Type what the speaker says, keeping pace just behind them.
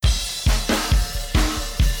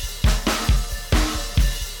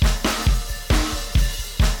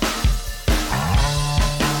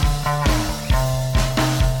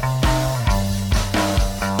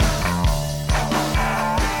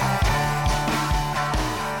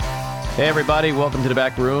Hey, everybody. Welcome to the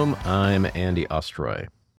back room. I'm Andy Ostroy.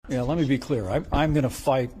 Yeah, let me be clear. I'm going to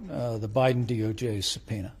fight the Biden DOJ's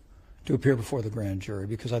subpoena to appear before the grand jury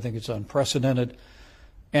because I think it's unprecedented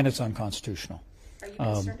and it's unconstitutional. Are you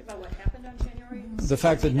concerned about what happened on January 6th? The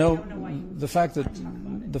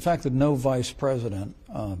fact that no vice president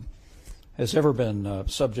has ever been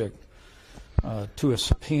subject to a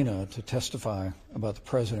subpoena to testify about the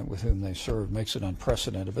president with whom they served makes it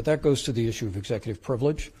unprecedented. But that goes to the issue of executive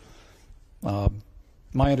privilege.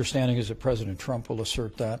 My understanding is that President Trump will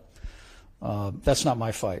assert that. That's not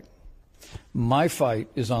my fight. My fight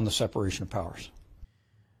is on the separation of powers.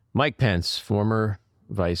 Mike Pence, former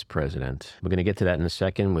vice president. We're going to get to that in a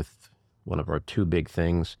second with one of our two big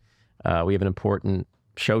things. We have an important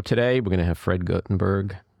show today. We're going to have Fred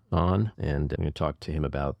Guttenberg on, and I'm going to talk to him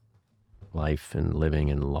about life and living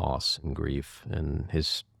and loss and grief and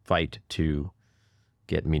his fight to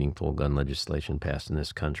get meaningful gun legislation passed in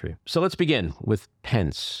this country. So let's begin with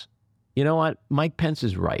Pence. You know what? Mike Pence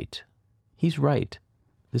is right. He's right.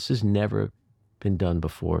 This has never been done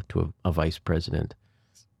before to a vice president.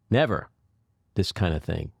 Never. This kind of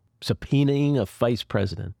thing. Subpoenaing a vice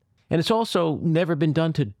president. And it's also never been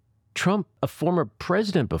done to Trump, a former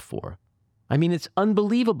president, before. I mean, it's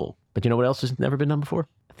unbelievable. But you know what else has never been done before?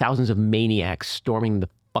 Thousands of maniacs storming the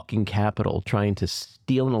fucking Capitol, trying to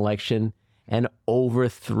steal an election and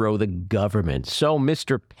overthrow the government. So,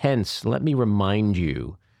 Mr. Pence, let me remind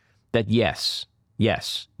you that yes,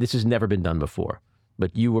 this has never been done before,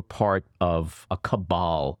 but you were part of a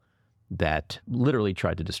cabal that literally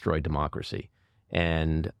tried to destroy democracy.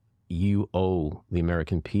 And you owe the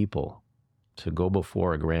American people to go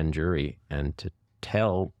before a grand jury and to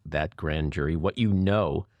tell that grand jury what you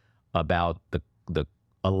know about the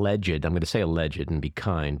alleged, I'm going to say alleged and be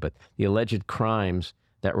kind, but the alleged crimes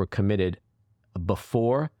that were committed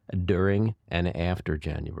before, during, and after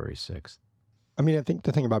January 6th. I mean, I think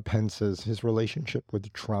the thing about Pence is his relationship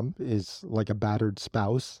with Trump is like a battered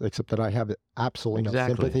spouse, except that I have absolutely no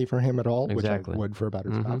sympathy for him at all, which I would for a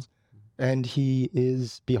battered spouse. And he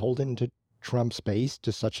is beholden to Trump's base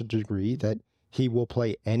to such a degree that he will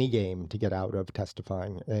play any game to get out of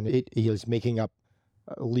testifying. And he is making up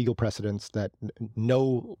legal precedents that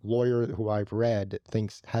no lawyer who I've read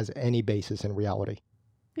thinks has any basis in reality.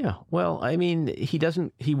 Yeah, well, I mean, he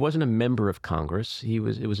wasn't a member of Congress. It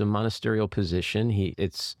was a ministerial position.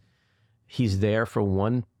 He's there for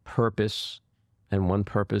one purpose and one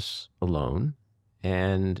purpose alone.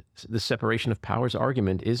 And the separation of powers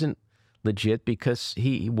argument isn't legit because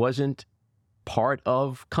he wasn't part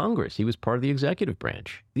of Congress. He was part of the executive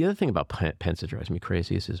branch. The other thing about Pence that drives me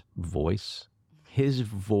crazy is his voice. His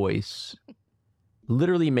voice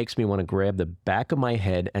literally makes me want to grab the back of my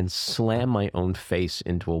head and slam my own face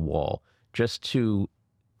into a wall just to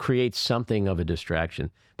create something of a distraction.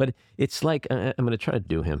 But it's like, I'm going to try to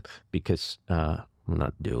do him because, well,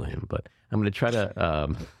 not do him, but I'm going to try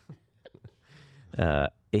to,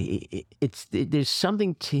 there's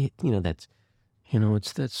something to, that's,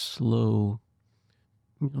 it's that slow,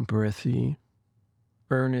 breathy,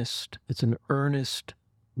 earnest. It's an earnest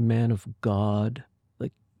man of God.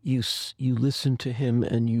 You listen to him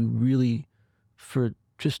and you really, for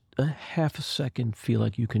just a half a second, feel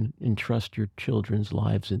like you can entrust your children's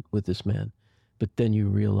lives with this man. But then you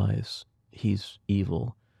realize he's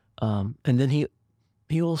evil. And then he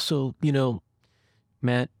also,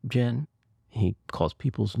 Matt, Jen, he calls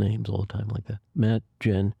people's names all the time like that. Matt,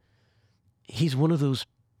 Jen, he's one of those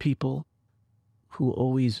people who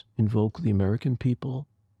always invoke the American people.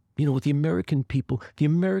 With the American people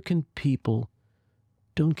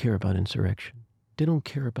don't care about insurrection. They don't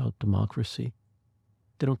care about democracy.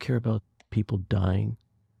 They don't care about people dying.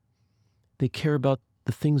 They care about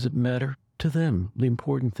the things that matter to them, the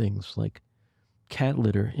important things like cat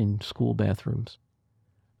litter in school bathrooms.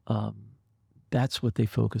 That's what they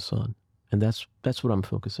focus on. And that's what I'm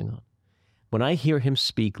focusing on. When I hear him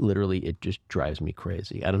speak, literally, it just drives me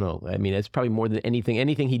crazy. I don't know. I mean, it's probably more than anything.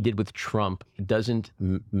 Anything he did with Trump doesn't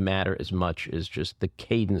matter as much as just the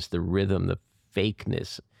cadence, the rhythm, the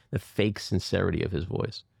fakeness, the fake sincerity of his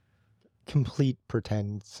voice. Complete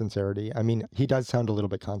pretend sincerity. I mean, he does sound a little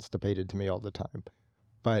bit constipated to me all the time,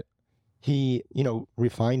 but he,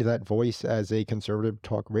 refined that voice as a conservative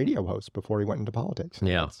talk radio host before he went into politics.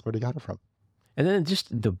 Yeah. That's what he got it from. And then just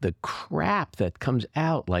the crap that comes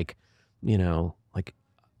out, like,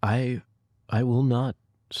 I will not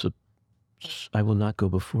go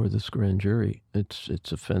before this grand jury. It's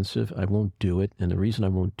offensive. I won't do it. And the reason I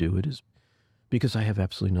won't do it is because I have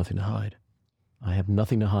absolutely nothing to hide. I have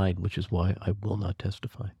nothing to hide, which is why I will not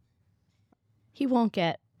testify. He won't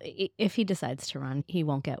get, if he decides to run, he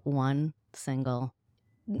won't get one single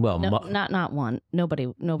Well, not one.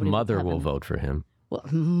 Nobody. Mother will vote for him. Well,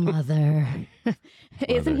 Mother.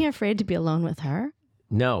 Isn't he afraid to be alone with her?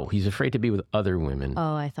 No, he's afraid to be with other women.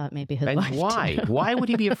 Oh, I thought maybe his and wife. Why? Too. Why would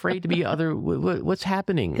he be afraid to be other? What's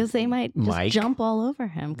happening? Because they might just jump all over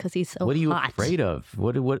him because he's so hot. What are you afraid of?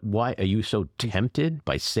 What? Why are you so tempted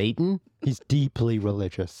by Satan? He's deeply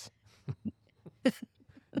religious.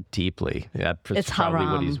 Deeply. That's it's probably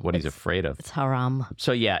haram. what he's afraid of. It's haram.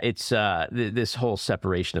 So yeah, it's this whole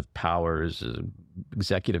separation of powers,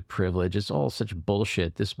 executive privilege. It's all such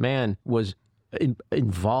bullshit. This man was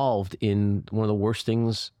involved in one of the worst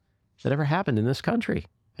things that ever happened in this country,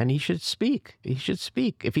 and he should speak. He should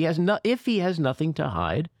speak. If he has nothing to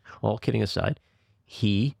hide, all kidding aside,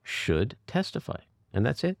 he should testify, and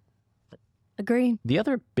that's it. Agree. The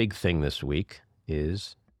other big thing this week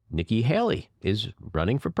is Nikki Haley is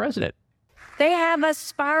running for president. They have us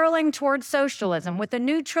spiraling towards socialism with a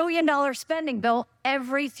new $1 trillion spending bill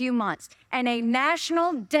every few months and a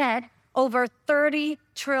national debt over $30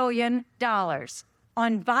 trillion.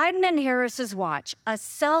 On Biden and Harris's watch, a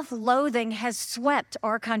self-loathing has swept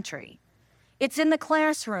our country. It's in the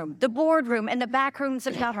classroom, the boardroom, and the back rooms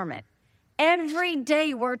of government. Every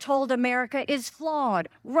day we're told America is flawed,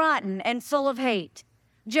 rotten, and full of hate.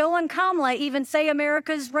 Joe and Kamala even say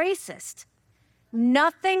America's racist.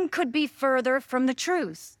 Nothing could be further from the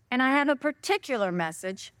truth. And I have a particular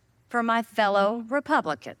message for my fellow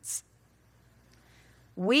Republicans.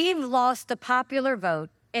 We've lost the popular vote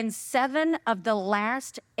in 7 of the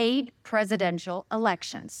last 8 presidential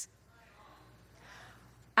elections.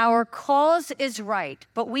 Our cause is right,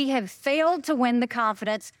 but we have failed to win the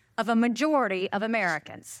confidence of a majority of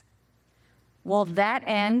Americans. Well, that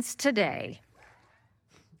ends today.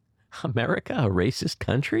 America, a racist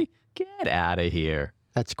country? Get out of here.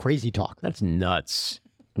 That's crazy talk. That's nuts.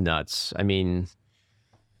 Nuts. I mean,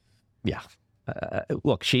 yeah.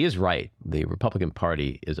 Look, she is right. The Republican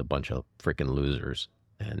Party is a bunch of freaking losers,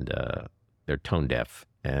 and they're tone deaf,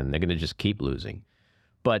 and they're going to just keep losing.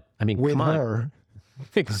 But, I mean, Win come on. her.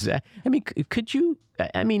 Exactly. I mean, could you,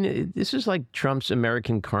 I mean, this is like Trump's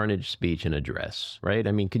American carnage speech and address, right?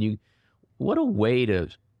 I mean, what a way to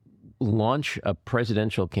launch a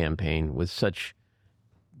presidential campaign with such,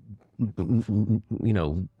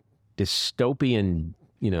 dystopian,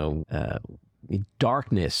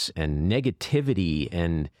 darkness and negativity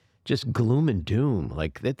and just gloom and doom.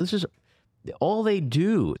 Like this is all they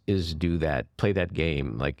do is do that, play that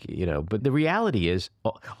game. Like, but the reality is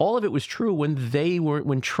all of it was true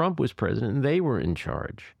when Trump was president and they were in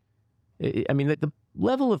charge. I mean, the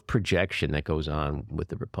level of projection that goes on with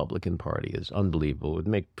the Republican Party is unbelievable. It would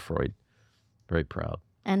make Freud very proud.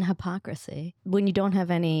 And hypocrisy. When you don't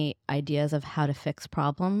have any ideas of how to fix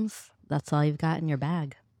problems, that's all you've got in your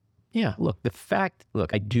bag. Yeah, look,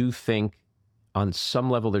 I do think on some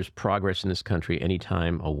level there's progress in this country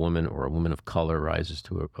anytime a woman or a woman of color rises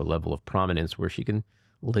to a level of prominence where she can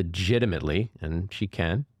legitimately, and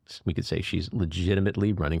we could say she's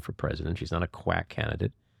legitimately running for president. She's not a quack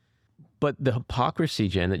candidate. But the hypocrisy,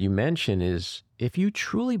 Jen, that you mentioned is if you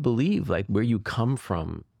truly believe like where you come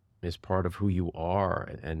from is part of who you are,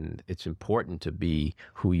 and it's important to be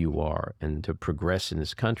who you are and to progress in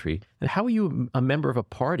this country, then how are you a member of a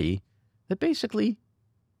party that basically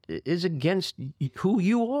is against who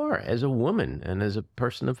you are as a woman and as a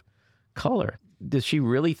person of color? Does she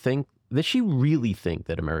really think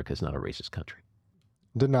that America is not a racist country?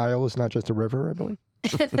 Denial is not just a river, I believe.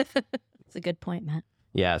 It's a good point, Matt.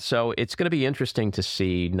 Yeah, so it's going to be interesting to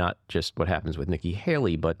see not just what happens with Nikki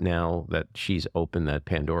Haley, but now that she's opened that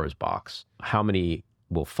Pandora's box, how many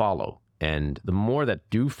will follow? And the more that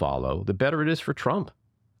do follow, the better it is for Trump,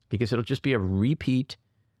 because it'll just be a repeat.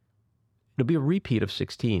 It'll be a repeat of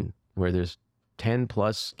 16, where there's 10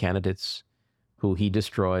 plus candidates who he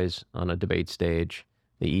destroys on a debate stage.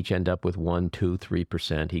 They each end up with 1%, 2%,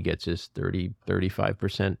 3%. He gets his 30,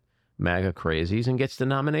 35% MAGA crazies and gets the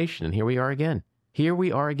nomination. And here we are again.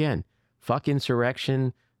 Fuck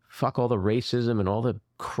insurrection. Fuck all the racism and all the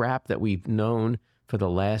crap that we've known for the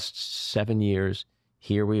last 7 years.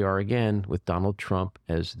 Here we are again with Donald Trump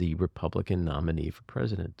as the Republican nominee for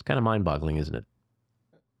president. It's kind of mind-boggling, isn't it?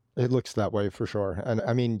 It looks that way for sure. And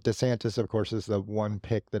I mean, DeSantis, of course, is the one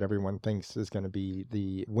pick that everyone thinks is going to be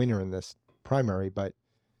the winner in this primary. But,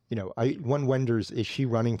 one wonders, is she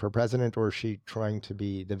running for president or is she trying to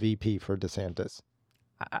be the VP for DeSantis?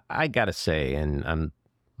 I got to say, and I'm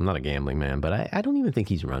not a gambling man, but I don't even think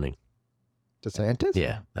he's running. DeSantis?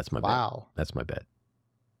 Yeah, that's my bet. Wow. That's my bet.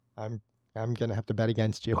 I'm going to have to bet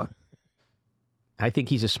against you. I think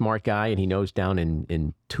he's a smart guy, and he knows down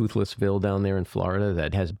in Toothlessville down there in Florida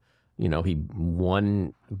that has, he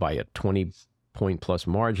won by a 20 point-plus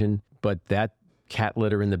margin, but that cat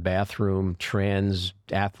litter in the bathroom, trans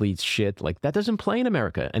athletes shit, like that doesn't play in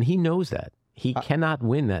America, and he knows that. He cannot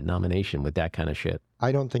win that nomination with that kind of shit.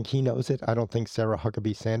 I don't think he knows it. I don't think Sarah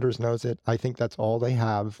Huckabee Sanders knows it. I think that's all they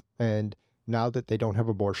have, and now that they don't have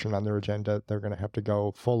abortion on their agenda, they're going to have to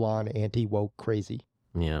go full-on anti-woke crazy.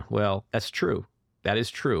 Yeah, well, that's true. That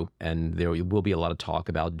is true. And there will be a lot of talk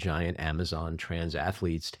about giant Amazon trans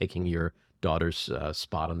athletes taking your daughter's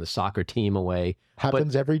spot on the soccer team away.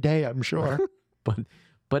 Happens every day, I'm sure.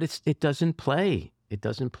 but it doesn't play. It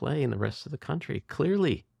doesn't play in the rest of the country,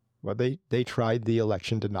 clearly. Well, they tried the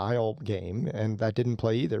election denial game, and that didn't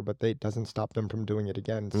play either, but it doesn't stop them from doing it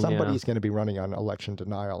again. Somebody's going to be running on election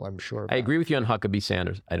denial, I'm sure. I agree with you on Huckabee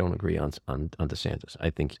Sanders. I don't agree on DeSantis.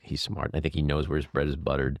 I think he's smart. I think he knows where his bread is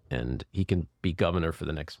buttered, and he can be governor for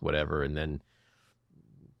the next whatever, and then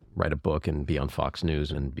write a book and be on Fox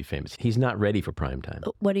News and be famous. He's not ready for prime time.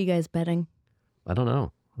 What are you guys betting? I don't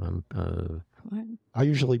know. I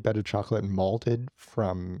usually bet a chocolate malted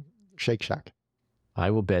from Shake Shack. I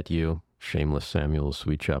will bet you, shameless Samuel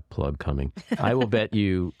Sweet Shop plug coming, I will bet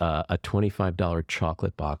you a $25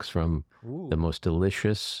 chocolate box from the most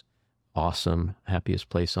delicious, awesome, happiest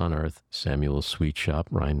place on earth, Samuel's Sweet Shop,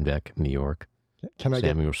 Rhinebeck, New York. Can I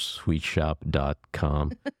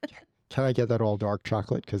SamuelSweetShop.com. Can I get that all dark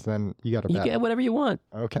chocolate? Because then you got to bet. You get whatever you want.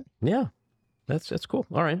 Okay. Yeah, that's cool.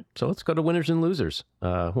 All right, so let's go to winners and losers.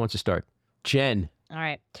 Who wants to start? Jen. All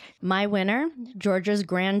right. My winner, Georgia's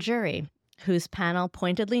grand jury, whose panel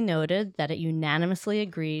pointedly noted that it unanimously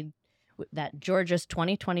agreed that Georgia's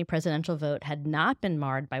 2020 presidential vote had not been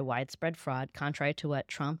marred by widespread fraud, contrary to what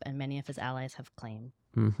Trump and many of his allies have claimed.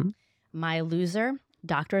 Mm-hmm. My loser,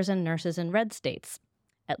 doctors and nurses in red states.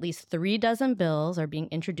 At least 36 bills are being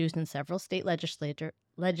introduced in several state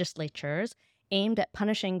legislatures aimed at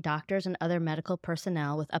punishing doctors and other medical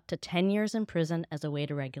personnel with up to 10 years in prison as a way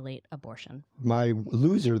to regulate abortion. My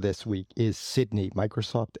loser this week is Sydney,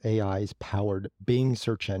 Microsoft AI's powered Bing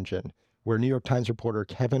search engine, where New York Times reporter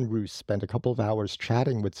Kevin Roose spent a couple of hours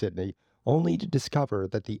chatting with Sydney, only to discover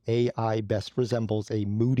that the AI best resembles a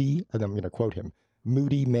moody, and I'm going to quote him,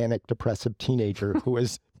 moody, manic, depressive teenager who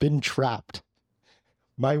has been trapped.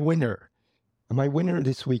 My winner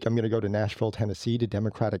this week, I'm going to go to Nashville, Tennessee, to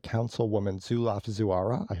Democratic Councilwoman Zulaf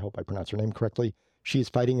Zuara. I hope I pronounced her name correctly. She is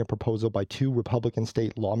fighting a proposal by 2 Republican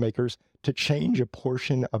state lawmakers to change a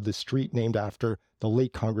portion of the street named after the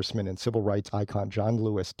late Congressman and civil rights icon John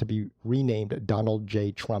Lewis to be renamed Donald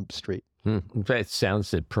J. Trump Street. That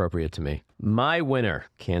sounds appropriate to me. My winner,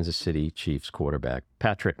 Kansas City Chiefs quarterback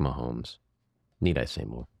Patrick Mahomes. Need I say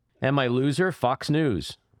more? And my loser, Fox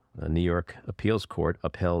News. A New York appeals court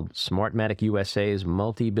upheld Smartmatic USA's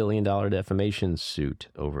multi-billion-dollar defamation suit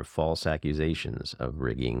over false accusations of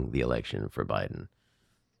rigging the election for Biden.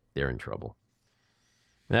 They're in trouble.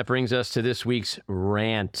 And that brings us to this week's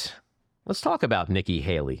rant. Let's talk about Nikki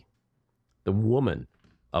Haley, the woman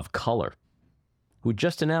of color, who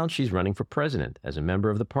just announced she's running for president as a member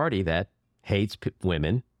of the party that hates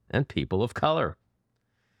women and people of color.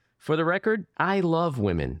 For the record, I love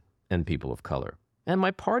women and people of color. And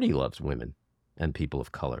my party loves women and people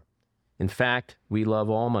of color. In fact, we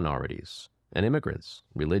love all minorities and immigrants,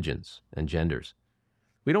 religions, and genders.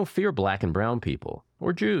 We don't fear black and brown people,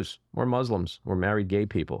 or Jews, or Muslims, or married gay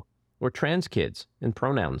people, or trans kids and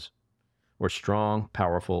pronouns, or strong,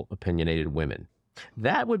 powerful, opinionated women.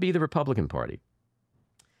 That would be the Republican Party.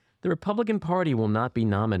 The Republican Party will not be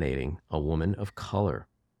nominating a woman of color.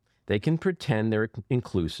 They can pretend they're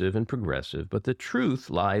inclusive and progressive, but the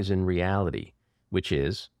truth lies in reality, which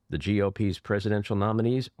is the GOP's presidential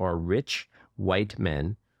nominees are rich, white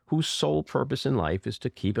men whose sole purpose in life is to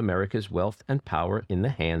keep America's wealth and power in the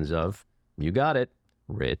hands of, you got it,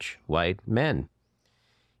 rich, white men.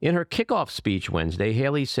 In her kickoff speech Wednesday,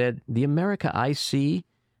 Haley said, "The America I see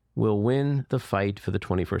will win the fight for the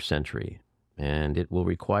 21st century, and it will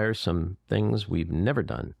require some things we've never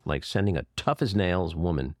done, like sending a tough-as-nails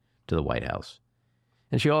woman to the White House."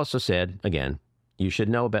 And she also said, again, "You should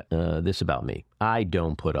know about this about me. I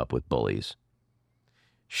don't put up with bullies."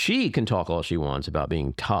 She can talk all she wants about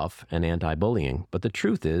being tough and anti-bullying, but the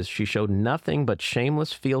truth is she showed nothing but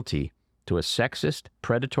shameless fealty to a sexist,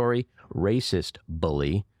 predatory, racist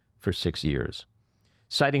bully for 6 years.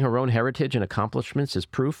 Citing her own heritage and accomplishments as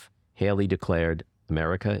proof, Haley declared,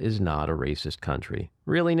 "America is not a racist country."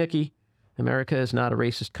 Really, Nikki? America is not a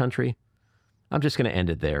racist country? I'm just going to end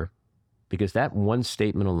it there, because that one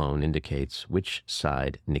statement alone indicates which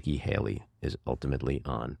side Nikki Haley is ultimately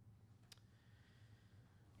on.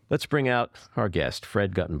 Let's bring out our guest,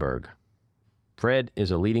 Fred Guttenberg. Fred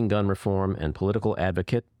is a leading gun reform and political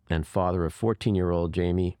advocate and father of 14-year-old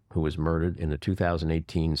Jamie, who was murdered in the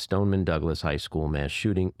 2018 Stoneman Douglas High School mass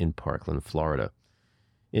shooting in Parkland, Florida,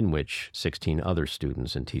 in which 16 other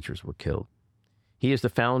students and teachers were killed. He is the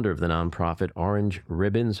founder of the nonprofit Orange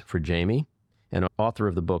Ribbons for Jamie and author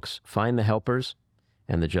of the books Find the Helpers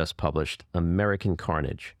and the just-published American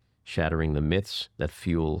Carnage, Shattering the Myths That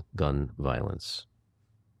Fuel Gun Violence.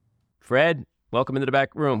 Fred, welcome into the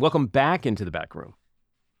back room. Welcome back into the back room.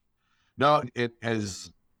 No,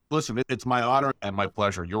 it's my honor and my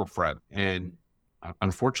pleasure. You're a friend. And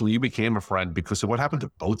unfortunately, you became a friend because of what happened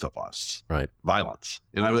to both of us. Right. Violence.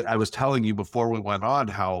 And I was telling you before we went on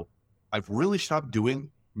how I've really stopped doing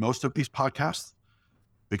most of these podcasts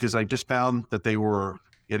because I just found that they were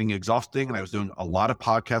getting exhausting, and I was doing a lot of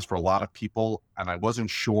podcasts for a lot of people, and I wasn't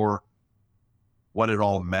sure what it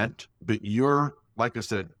all meant. But you're, like I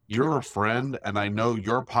said, you're a friend, and I know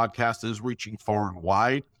your podcast is reaching far and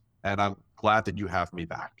wide, and I'm glad that you have me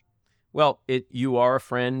back. Well, you are a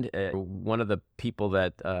friend. One of the people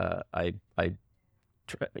that I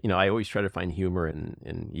always try to find humor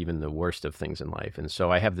in even the worst of things in life, and so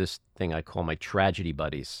I have this thing I call my tragedy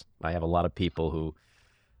buddies. I have a lot of people who.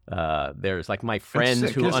 There's like my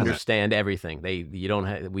friends who understand everything.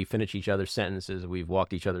 We finish each other's sentences. We've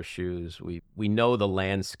walked each other's shoes. We know the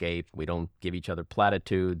landscape. We don't give each other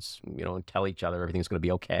platitudes. We don't tell each other everything's going to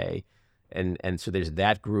be okay. And so there's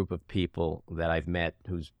that group of people that I've met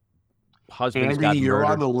whose husbands got murdered. You're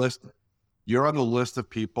on the list. You're on the list of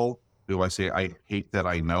people who I say I hate that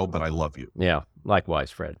I know, but I love you. Yeah,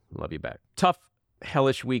 likewise, Fred. Love you back. Tough.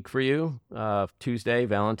 Hellish week for you. Tuesday,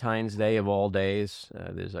 Valentine's Day of all days.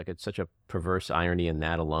 There's such a perverse irony in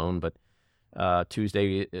that alone. But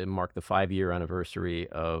Tuesday marked the 5-year anniversary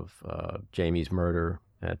of Jamie's murder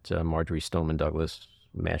at Marjorie Stoneman Douglas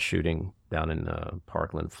mass shooting down in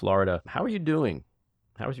Parkland, Florida. How are you doing?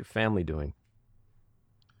 How is your family doing?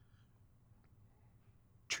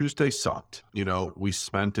 Tuesday sucked. We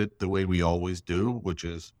spent it the way we always do, which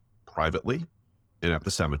is privately and at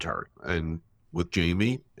the cemetery. And with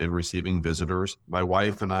Jamie and receiving visitors. My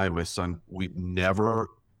wife and I, my son, we never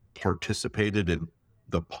participated in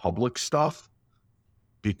the public stuff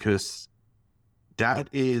because that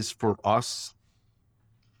is, for us,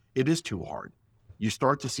 it is too hard. You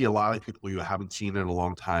start to see a lot of people you haven't seen in a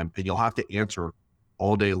long time, and you'll have to answer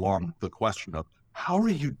all day long the question of, how are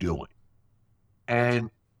you doing? And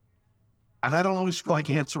I don't always feel like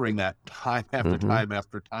answering that time after time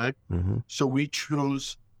after time. Mm-hmm. So we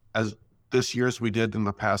chose, as this year, as we did in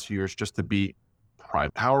the past few years, just to be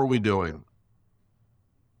private. How are we doing?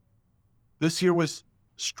 This year was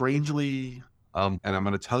strangely, and I'm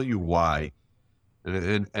going to tell you why,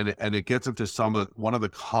 and it gets into one of the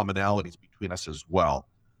commonalities between us as well.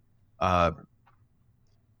 My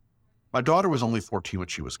daughter was only 14 when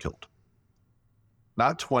she was killed.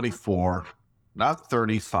 Not 24, not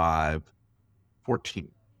 35, 14.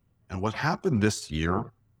 And what happened this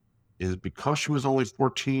year is because she was only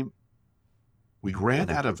 14, we ran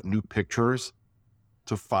out of new pictures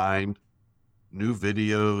to find new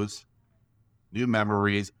videos, new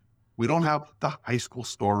memories. We don't have the high school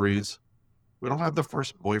stories. We don't have the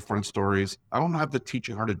first boyfriend stories. I don't have the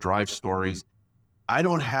teaching her to drive stories. I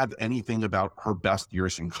don't have anything about her best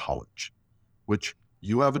years in college, which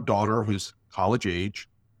you have a daughter who's college age.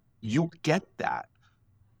 You get that.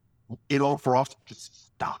 It all for us just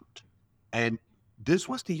stopped. And this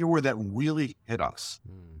was the year where that really hit us.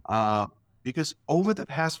 Because over the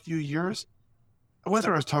past few years,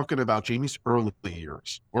 whether I was talking about Jamie's early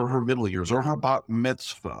years or her middle years or her bat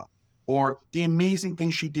mitzvah or the amazing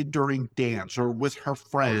things she did during dance or with her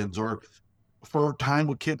friends or for time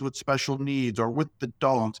with kids with special needs or with the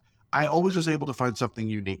dogs, I always was able to find something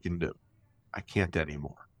unique and new. I can't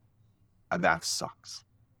anymore. And that sucks.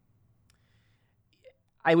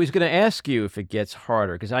 I was going to ask you if it gets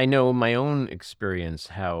harder, because I know my own experience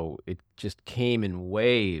how it just came in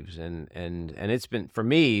waves, and it's been, for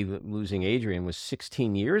me, losing Adrian was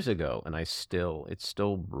 16 years ago, and it's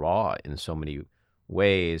still raw in so many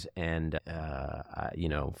ways, and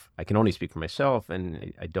I can only speak for myself,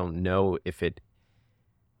 and I don't know if it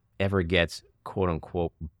ever gets quote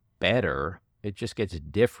unquote better. It just gets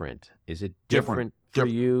different. Is it different for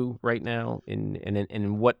you right now?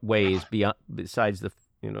 In what ways, besides the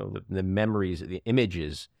memories, the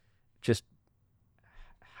images, just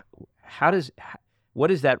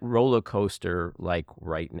what is that roller coaster like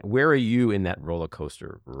right now? Where are you in that roller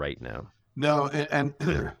coaster right now? No, and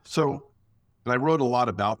so I wrote a lot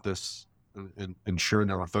about this and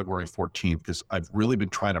sharing it on February 14th, because I've really been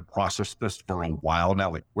trying to process this for a while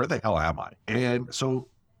now. Like, where the hell am I? And so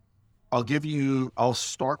I'll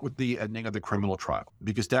start with the ending of the criminal trial,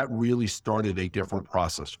 because that really started a different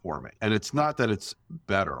process for me. And it's not that it's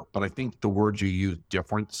better, but I think the word you use,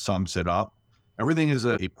 different, sums it up. Everything is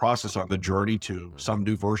a process on the journey to some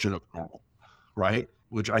new version of normal, right?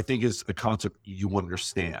 Which I think is a concept you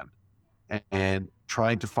understand. And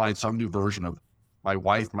trying to find some new version of my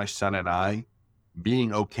wife, my son, and I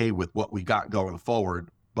being okay with what we got going forward,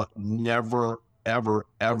 but never, ever,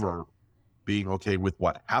 ever being okay with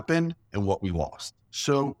what happened and what we lost.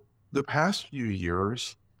 So the past few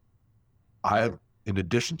years, I've, in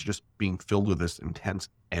addition to just being filled with this intense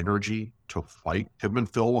energy to fight, have been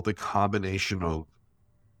filled with a combination of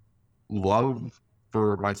love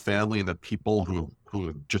for my family and the people who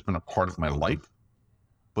have just been a part of my life,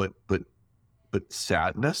 but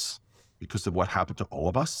sadness because of what happened to all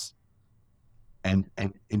of us, and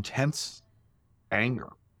intense anger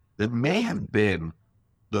that may have been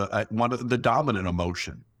one of the dominant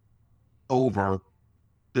emotion over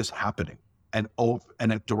this happening, and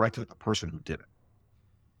it directed at the person who did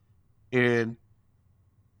it. And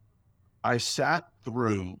I sat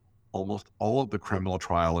through almost all of the criminal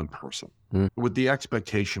trial in person with the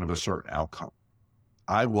expectation of a certain outcome.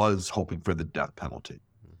 I was hoping for the death penalty,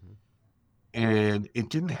 and it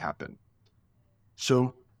didn't happen.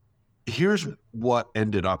 So here's what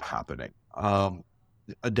ended up happening.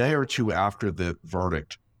 A day or two after the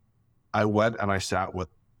verdict, I went and I sat with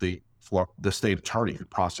the state attorney who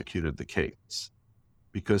prosecuted the case,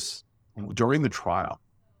 because during the trial,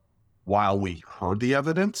 while we heard the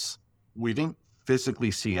evidence, we didn't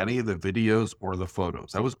physically see any of the videos or the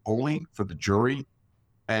photos. That was only for the jury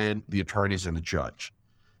and the attorneys and the judge.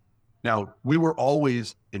 Now, we were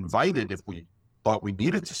always invited, if we thought we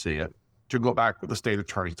needed to see it, to go back with the state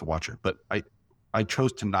attorney to watch it. But I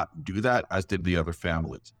chose to not do that, as did the other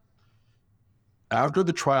families. After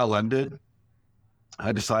the trial ended,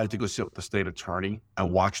 I decided to go sit with the state attorney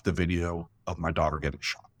and watch the video of my daughter getting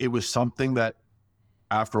shot. It was something that,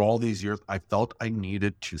 after all these years, I felt I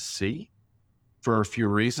needed to see for a few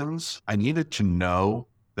reasons. I needed to know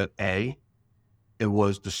that A, it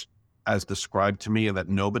was just as described to me, and that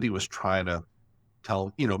nobody was trying to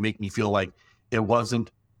make me feel like it wasn't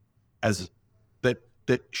as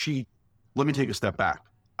that she, let me take a step back.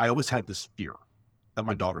 I always had this fear that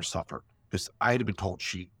my daughter suffered, because I had been told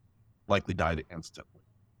she likely died instantly.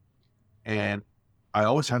 And I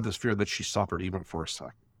always had this fear that she suffered even for a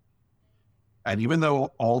second. And even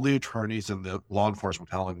though all the attorneys and the law enforcement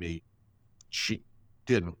were telling me she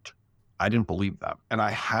didn't, I didn't believe them. And I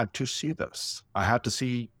had to see this. I had to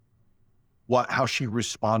see how she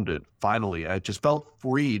responded. Finally, I just felt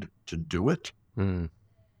freed to do it.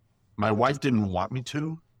 My wife didn't want me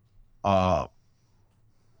to, but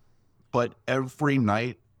every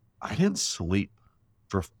night I didn't sleep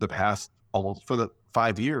for the past almost for the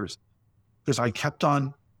 5 years, because I kept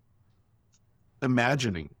on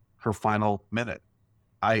imagining her final minute.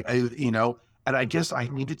 And I guess I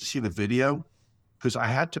needed to see the video, because I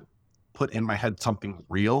had to put in my head something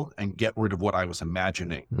real and get rid of what I was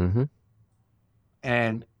imagining.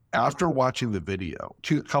 And after watching the video,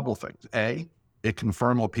 a couple of things. A, it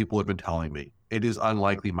confirmed what people had been telling me. It is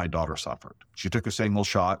unlikely my daughter suffered. She took a single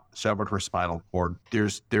shot, severed her spinal cord.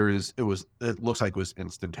 It looks like it was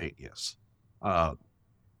instantaneous. That's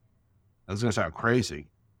gonna sound crazy,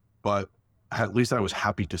 but at least I was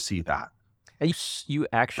happy to see that. And you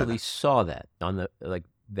actually saw that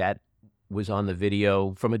that was on the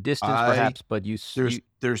video from a distance, perhaps, but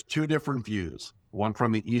there's two different views. One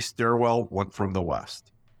from the east stairwell, one from the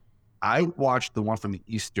west. I watched the one from the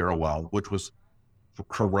east stairwell, which was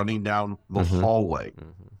her running down the hallway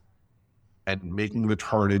and making the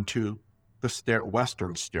turn into the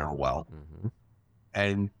western stairwell.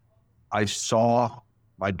 And I saw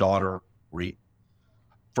my daughter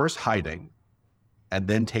first hiding and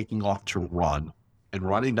then taking off to run and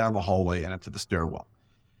running down the hallway and into the stairwell.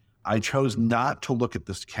 I chose not to look at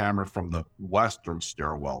this camera from the western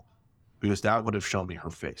stairwell, because that would have shown me her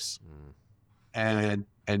face. And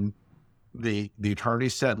the attorney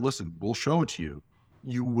said, listen, we'll show it to you.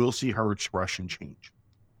 You will see her expression change.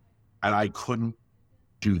 And I couldn't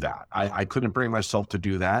do that. I couldn't bring myself to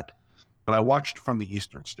do that, but I watched from the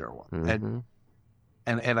eastern stairwell. And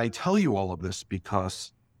I tell you all of this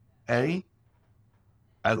because A,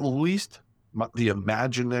 at least the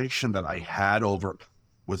imagination that I had over,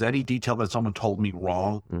 was any detail that someone told me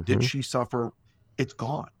wrong? Did she suffer? It's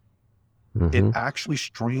gone. It actually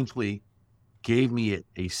strangely gave me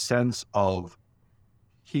a sense of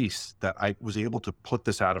peace that I was able to put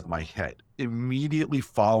this out of my head. Immediately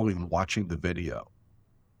following watching the video,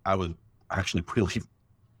 I was actually really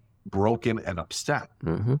broken and upset.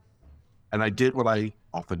 And I did what I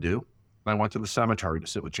often do. And I went to the cemetery to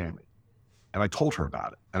sit with Jamie. And I told her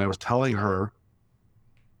about it. And I was telling her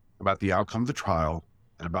about the outcome of the trial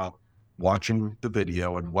and about watching the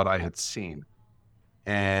video and what I had seen.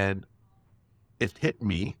 And it hit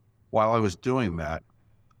me while I was doing that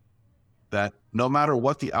no matter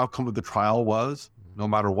what the outcome of the trial was, no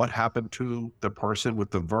matter what happened to the person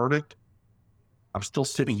with the verdict, I'm still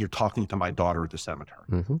sitting here talking to my daughter at the cemetery.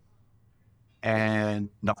 Mm-hmm. And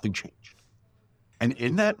nothing changed. And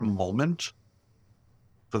in that moment,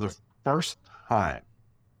 for the first time,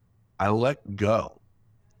 I let go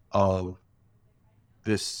of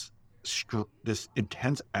this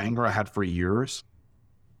intense anger I had for years,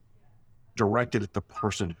 directed at the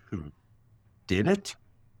person who did it.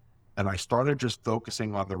 And I started just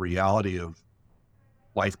focusing on the reality of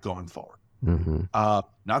life going forward. Mm-hmm.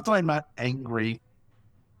 Not that I'm not angry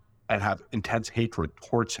and have intense hatred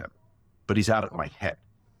towards him, but he's out of my head.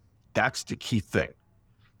 That's the key thing.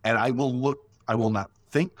 And I will not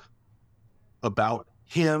think about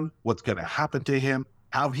him, what's going to happen to him,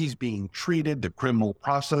 how he's being treated, the criminal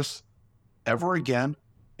process, ever again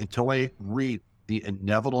until I read the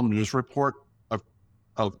inevitable news report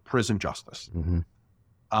of prison justice. Mm-hmm.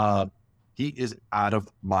 He is out of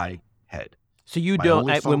my head. So you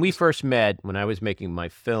when we first met, when I was making my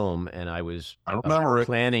film and I was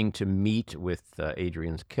planning to meet with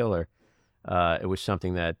Adrian's killer, it was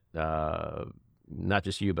something that not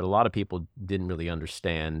just you, but a lot of people didn't really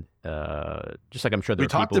understand. Just like I'm sure there are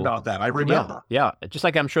people... We talked about that, I remember. Yeah, just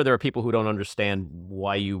like I'm sure there are people who don't understand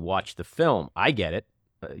why you watch the film. I get it.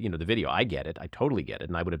 The video, I get it. I totally get it.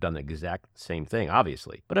 And I would have done the exact same thing,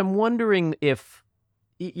 obviously. But I'm wondering if,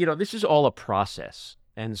 this is all a process.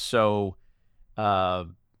 And so do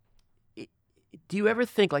you ever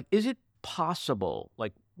think, is it possible,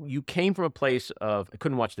 you came from a place of, I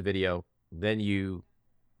couldn't watch the video, then you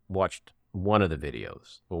watched one of the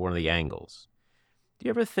videos or one of the angles. Do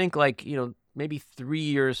you ever think maybe 3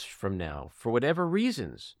 years from now, for whatever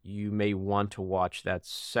reasons, you may want to watch that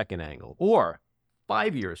second angle, or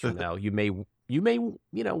 5 years from now, you may,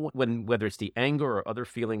 whether it's the anger or other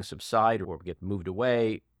feelings subside or get moved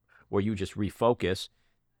away, or you just refocus,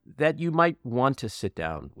 that you might want to sit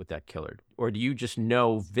down with that killer? Or do you just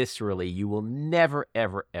know viscerally you will never,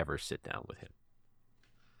 ever, ever sit down with him?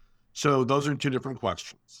 So those are two different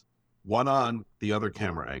questions. One on the other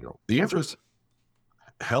camera angle. The answer is,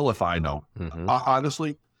 hell if I know. Mm-hmm.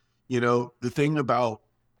 Honestly, the thing about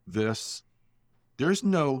this, there's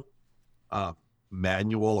no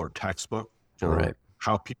manual or textbook for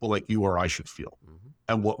how people like you or I should feel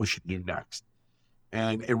and what we should do next.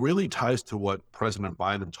 And it really ties to what President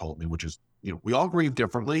Biden told me, which is, we all grieve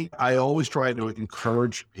differently. I always try to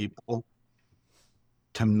encourage people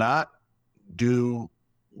to not do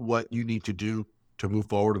what you need to do to move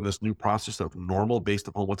forward in this new process of normal based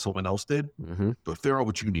upon what someone else did, but figure out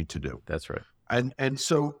what you need to do. That's right. And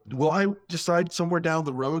so will I decide somewhere down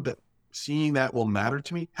the road that seeing that will matter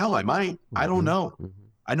to me? Hell, I might. I don't know.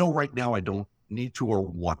 I know right now I don't need to or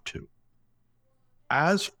want to.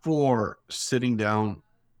 As for sitting down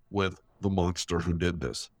with the monster who did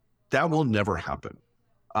this, that will never happen.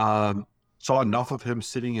 Saw enough of him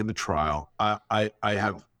sitting in the trial. I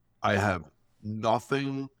have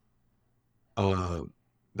nothing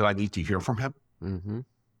that I need to hear from him.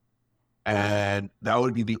 And that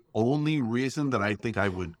would be the only reason that I think I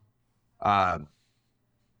would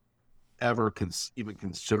ever even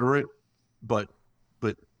consider it. But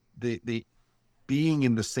the being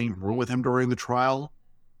in the same room with him during the trial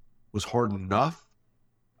was hard enough.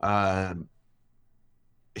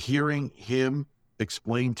 Hearing him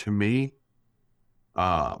explain to me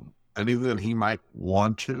anything that he might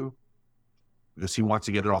want to, because he wants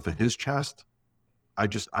to get it off of his chest,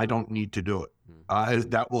 I don't need to do it.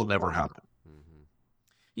 That will never happen.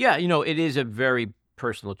 Yeah, it is a very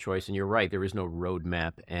personal choice, and you're right. There is no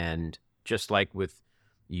roadmap. And just like with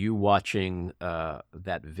you watching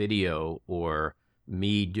that video or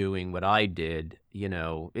me doing what I did,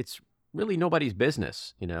 it's really nobody's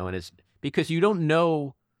business, and it's because you don't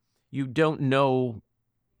know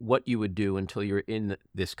what you would do until you're in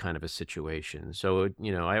this kind of a situation. So,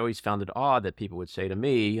 I always found it odd that people would say to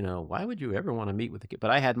me, why would you ever want to meet with the kid?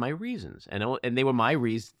 But I had my reasons, and they were my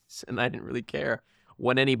reasons, and I didn't really care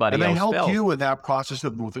what anybody else felt. And they helped you in that process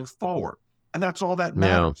of moving forward. And that's all that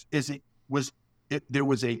matters, there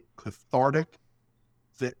was a cathartic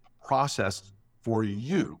process for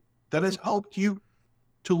you that has helped you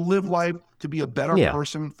to live life, to be a better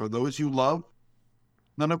person for those you love.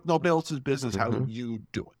 Nobody else's business how you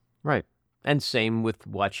do it. Right. And same with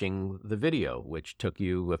watching the video, which took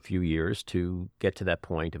you a few years to get to that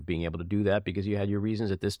point of being able to do that because you had your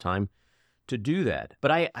reasons at this time to do that.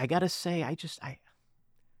 But I got to say,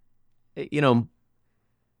 you know,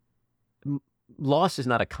 loss is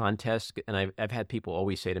not a contest, and I've had people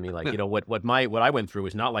always say to me, like, you know, what I went through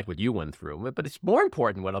is not like what you went through, but it's more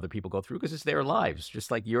important what other people go through because it's their lives,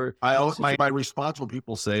 just like your. My response when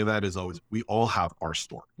people say that is always, we all have our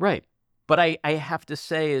story, right? But I have to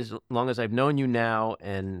say, as long as I've known you now,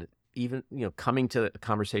 and even, you know, coming to a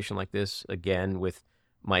conversation like this again with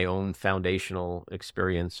my own foundational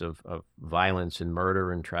experience of violence and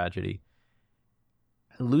murder and tragedy.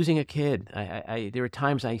 Losing a kid, there are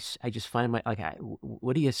times I just find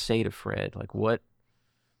what do you say to Fred? Like, what?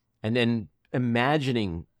 And then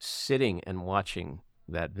imagining sitting and watching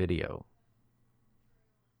that video,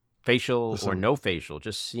 facial or no facial,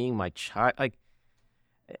 just seeing my child, like,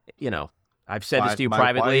 you know, I've said this to you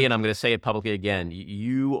privately, and I'm going to say it publicly again.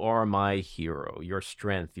 You are my hero. Your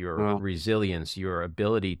strength, your resilience, your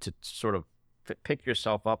ability to sort of pick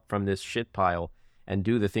yourself up from this shit pile and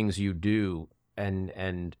do the things you do.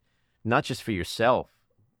 And not just for yourself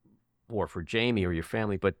or for Jamie or your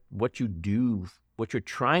family, but what you do, what you're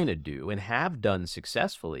trying to do and have done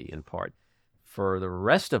successfully in part for the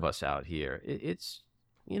rest of us out here. It's,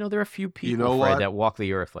 you know, there are a few people, Fred, that walk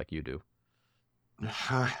the earth like you do.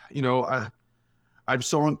 You know, I'm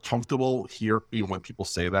so uncomfortable here when people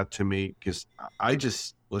say that to me, because I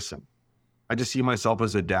just see myself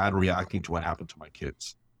as a dad reacting to what happened to my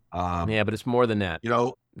kids. Yeah, but it's more than that. You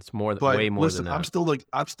know, it's way more than that.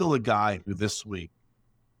 I'm still a guy who this week,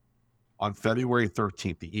 on February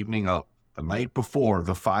 13th, the night before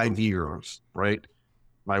the 5 years, right?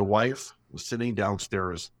 My wife was sitting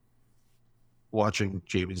downstairs watching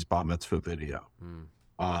Jamie's bar mitzvah video.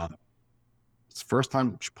 It's the first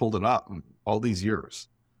time she pulled it up in all these years.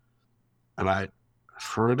 And I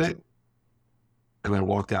heard it and I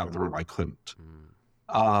walked out of the room. I couldn't.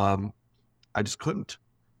 I just couldn't.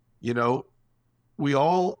 You know, we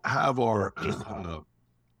all have our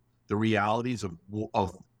the realities of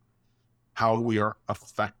how we are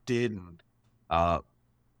affected and how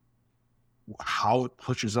it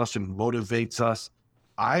pushes us and motivates us.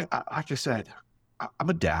 Like I said, I'm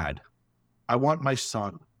a dad. I want my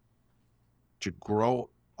son to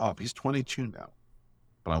grow up. He's 22 now,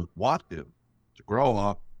 but I want him to grow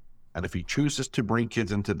up, and if he chooses to bring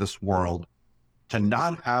kids into this world, to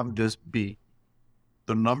not have this be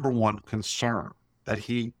the number one concern that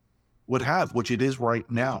he would have, which it is right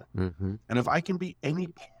now. And if I can be any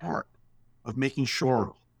part of making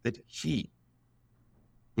sure that he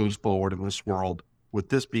goes forward in this world with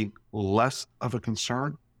this being less of a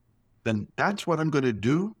concern, then that's what I'm going to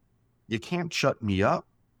do. You can't shut me up.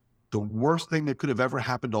 The worst thing that could have ever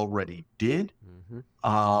happened already did.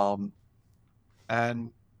 And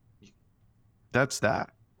that's that.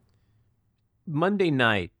 Monday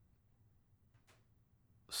night,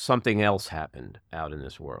 something else happened out in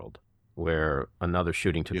this world where another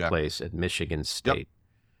shooting took place at Michigan State.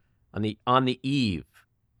 On the eve,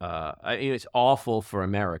 I mean, it's awful for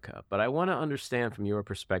America, but I want to understand from your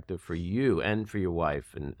perspective, for you and for your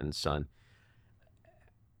wife and son,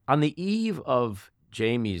 on the eve of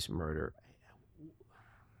Jamie's murder,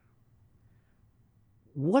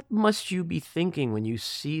 what must you be thinking when you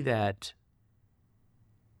see that?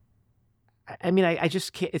 I mean, I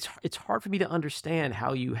just can't, it's hard for me to understand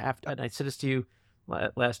how you have to, and I said this to you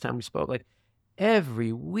last time we spoke, like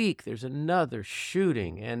every week there's another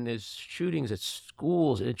shooting and there's shootings at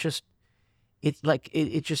schools. And it just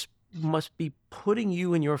must be putting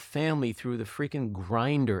you and your family through the freaking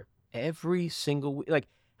grinder every single week. Like,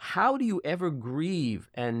 how do you ever grieve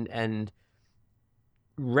and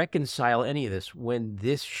reconcile any of this when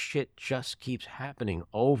this shit just keeps happening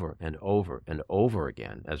over and over and over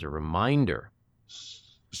again as a reminder?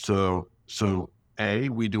 So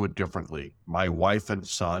we do it differently. My wife and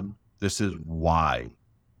son, this is why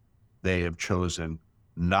they have chosen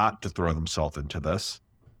not to throw themselves into this.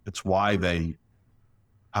 It's why they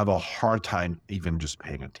have a hard time even just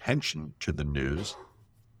paying attention to the news,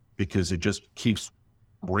 because it just keeps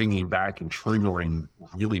bringing back and triggering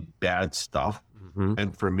really bad stuff.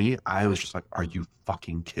 And for me, I was just like, are you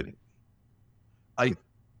fucking kidding? And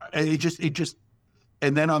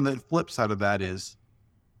then on the flip side of that is,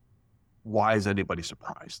 why is anybody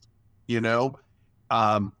surprised? You know,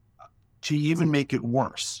 to even make it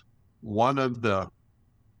worse, one of the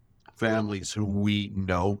families who we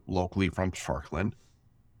know locally from Parkland,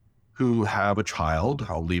 who have a child,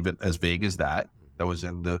 I'll leave it as vague as that was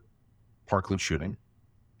in the Parkland shooting,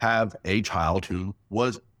 have a child who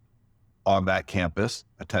was on that campus,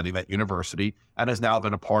 attending that university, and has now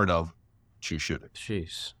been a part of 2 shootings.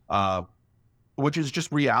 Jeez. Which is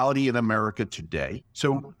just reality in America today.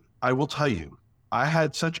 So I will tell you, I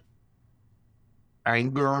had such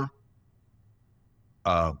anger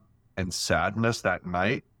and sadness that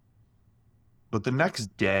night. But the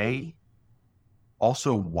next day,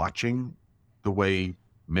 also watching the way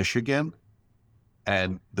Michigan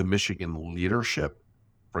and the Michigan leadership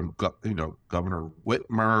from, Governor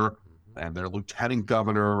Whitmer and their lieutenant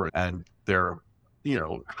governor and their,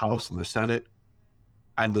 House and the Senate,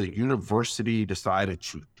 and the university decided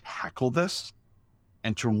to tackle this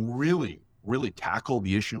and to really, really tackle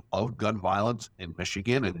the issue of gun violence in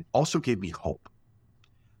Michigan. And it also gave me hope.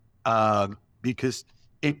 Because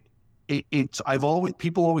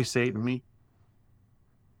people always say to me,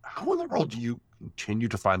 how in the world do you continue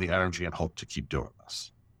to find the energy and hope to keep doing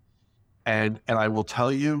this? And I will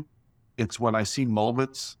tell you, it's when I see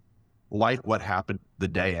moments like what happened the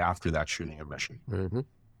day after that shooting in Michigan,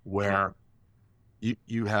 where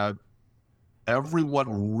you had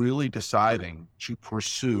everyone really deciding to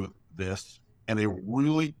pursue this in a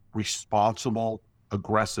really responsible,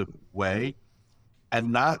 aggressive way,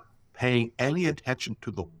 and not paying any attention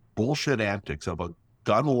to the bullshit antics of a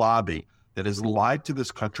gun lobby that has lied to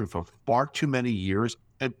this country for far too many years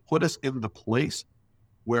and put us in the place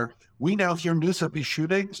where we now hear news of these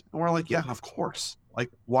shootings and we're like, yeah, of course. Like,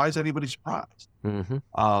 why is anybody surprised? And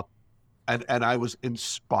I was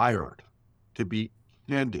inspired to be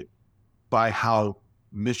candid by how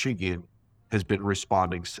Michigan has been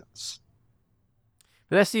responding since.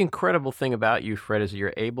 But that's the incredible thing about you, Fred, is that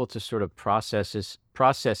you're able to sort of process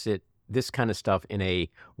this kind of stuff in a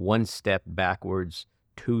one step backwards,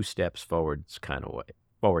 two steps forwards kind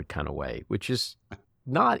of way, which is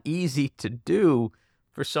not easy to do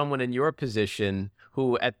for someone in your position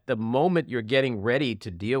who, at the moment you're getting ready to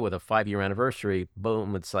deal with a 5-year anniversary,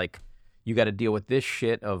 boom, it's like you got to deal with this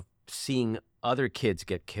shit of seeing other kids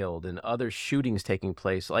get killed and other shootings taking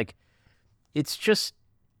place. Like, it's just,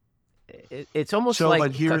 it's almost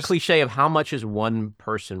like a cliche of how much is one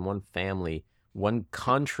person, one family, one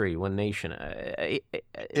country, one nation.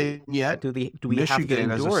 And yet, do we have to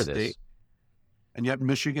endure this? And yet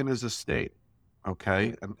Michigan is a state,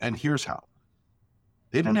 okay? And here's how.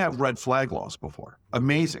 They didn't have red flag laws before.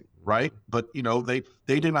 Amazing, right? But, they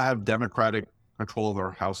did not have Democratic control of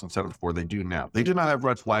their House and Senate before. They do now. They did not have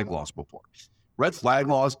red flag laws before. Red flag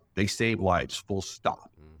laws, they save lives, full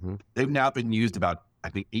stop. They've now been used about, I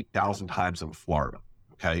think, 8,000 times in Florida,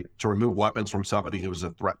 okay, to remove weapons from somebody who was a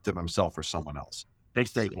threat to themselves or someone else. They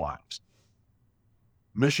save lives.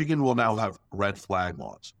 Michigan will now have red flag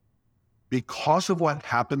laws. Because of what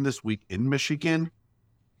happened this week in Michigan,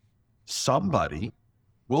 somebody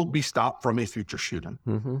will be stopped from a future shooting.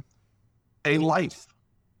 A life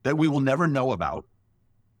that we will never know about,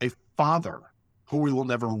 a father who we will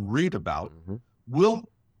never read about, will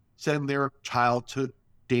send their child to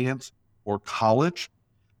dance or college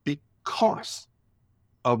because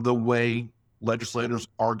of the way legislators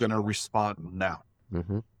are going to respond now.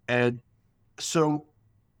 And so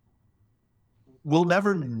we'll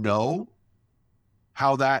never know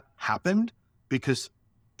how that happened, because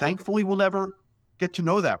thankfully we'll never get to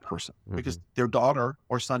know that person because their daughter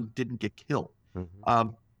or son didn't get killed.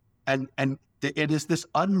 And it is this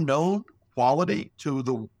unknown quality to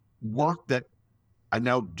the work that I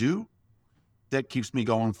now do that keeps me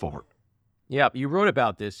going forward. Yeah, you wrote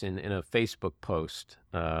about this in a Facebook post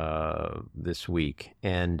this week,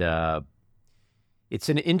 and it's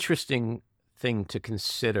an interesting thing to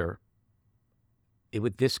consider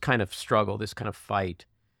with this kind of struggle, this kind of fight,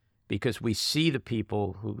 because we see the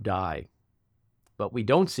people who die, but we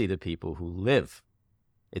don't see the people who live.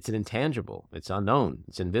 It's an intangible, it's unknown,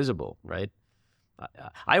 it's invisible, right?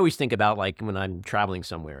 I always think about, like, when I'm traveling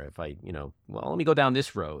somewhere, if I, well, let me go down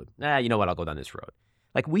this road. You know what, I'll go down this road.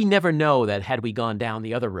 Like, we never know that had we gone down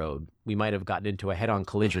the other road, we might have gotten into a head-on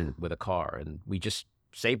collision with a car, and we just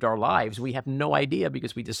saved our lives. We have no idea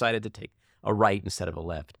because we decided to take a right instead of a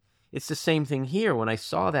left. It's the same thing here. When I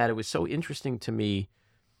saw that, it was so interesting to me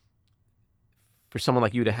for someone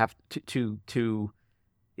like you to have to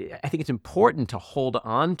I think it's important to hold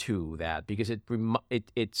on to that, because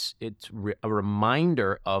it's a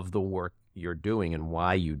reminder of the work you're doing and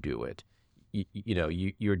why you do it.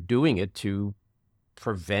 You're doing it to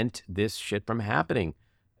prevent this shit from happening,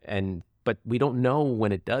 but we don't know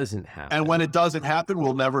when it doesn't happen. And when it doesn't happen,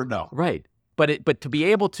 we'll never know. Right. But to be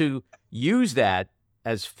able to use that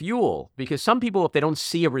as fuel, because some people, if they don't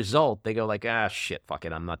see a result, they go like, shit, fuck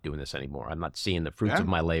it, I'm not doing this anymore. I'm not seeing the fruits of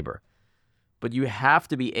my labor. But you have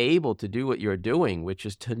to be able to do what you're doing, which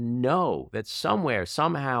is to know that somewhere,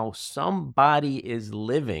 somehow, somebody is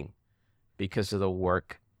living because of the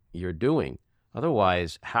work you're doing.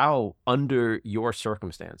 Otherwise, how, under your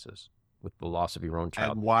circumstances, with the loss of your own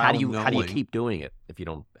child, how do you keep doing it if you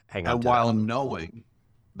don't hang on and to while that. knowing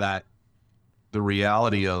that the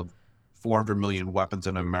reality of 400 million weapons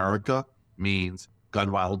in America means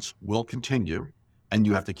gun violence will continue, and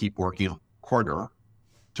you have to keep working harder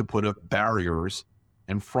to put up barriers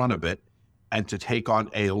in front of it and to take on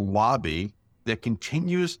a lobby that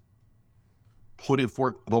continues putting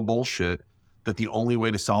forth the bullshit that the only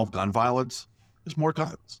way to solve gun violence is more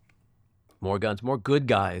guns. More guns, more good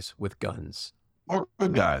guys with guns. More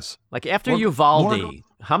good guys. Like after Uvalde,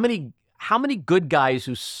 how many good guys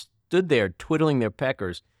who stood there twiddling their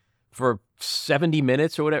peckers for 70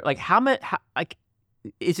 minutes or whatever? Like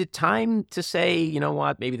is it time to say, you know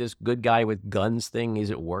what, maybe this good guy with guns thing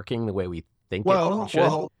isn't working the way we think it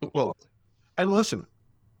should? Well, and listen,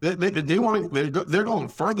 they're going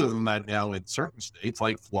further than that now in certain states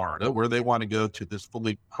like Florida, where they want to go to this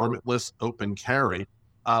fully permitless open carry,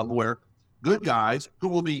 where good guys who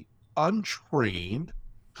will be untrained,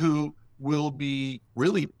 who will be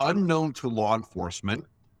really unknown to law enforcement,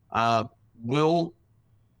 will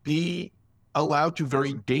be allowed to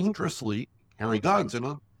very dangerously carry guns.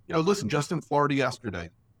 And listen, just in Florida yesterday,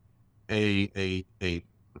 a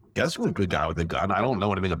guess who a good guy with a gun. I don't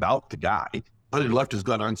know anything about the guy, but he left his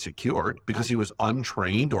gun unsecured because he was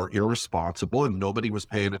untrained or irresponsible and nobody was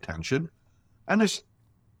paying attention. And his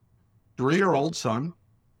 3-year-old son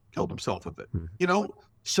killed himself with it.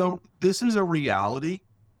 So this is a reality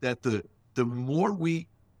that the more we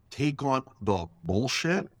take on the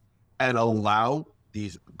bullshit and allow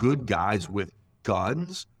these good guys with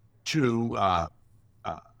guns to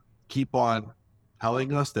keep on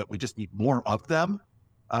telling us that we just need more of them,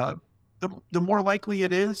 the more likely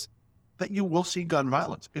it is that you will see gun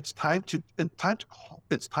violence. It's time to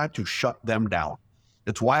shut them down.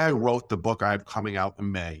 It's why I wrote the book I have coming out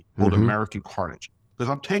in May called American Carnage, because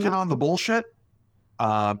I'm taking on the bullshit.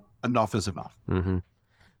 Enough is enough. Mm-hmm.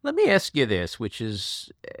 Let me ask you this, which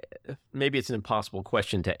is maybe it's an impossible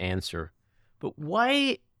question to answer, but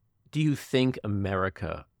why do you think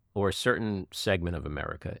America, or a certain segment of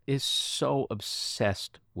America, is so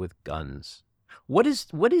obsessed with guns? What is?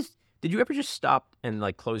 Did you ever just stop and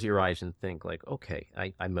close your eyes and think okay,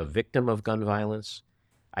 I'm a victim of gun violence.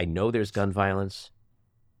 I know there's gun violence,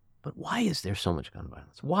 but why is there so much gun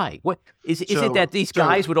violence? Why? What is it that these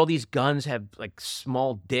guys with all these guns have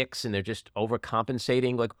small dicks and they're just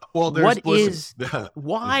overcompensating?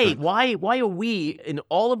 Why are we in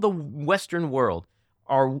all of the Western world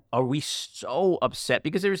are we so upset?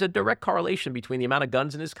 Because there's a direct correlation between the amount of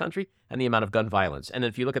guns in this country and the amount of gun violence. And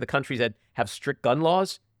if you look at the countries that have strict gun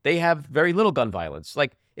laws, they have very little gun violence.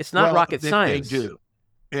 It's not rocket science. They do.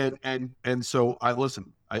 And so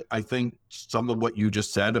I think some of what you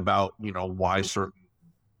just said about, why certain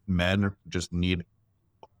men just need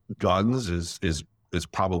guns is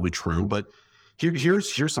probably true. But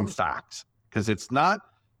here's some facts, because it's not,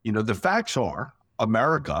 the facts are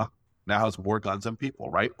America now has more guns than people,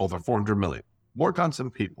 right? Over 400 million, more guns than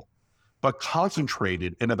people, but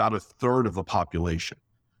concentrated in about a third of the population.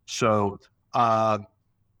 So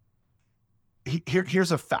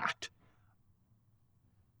here's a fact.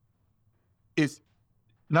 It's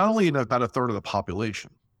not only in about a third of the population,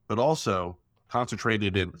 but also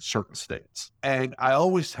concentrated in certain states. And I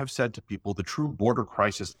always have said to people, the true border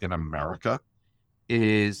crisis in America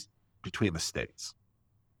is between the states.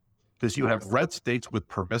 Because you have red states with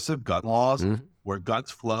permissive gun laws where guns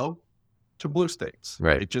flow to blue states.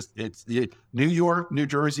 Right. It's New York, New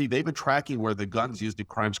Jersey, they've been tracking where the guns used in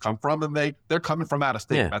crimes come from, and they're coming from out of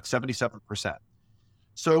state, about 77%.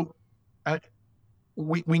 So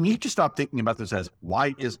we need to stop thinking about this as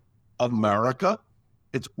why is America?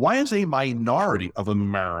 It's why is a minority of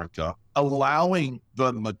America allowing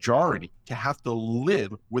the majority to have to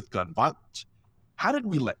live with gun violence? How did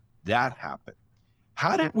we let that happen?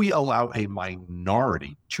 How did we allow a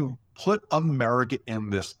minority to put America in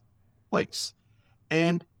this place?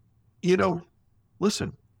 And,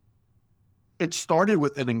 listen, it started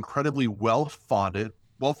with an incredibly well-funded,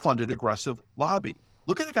 aggressive lobby.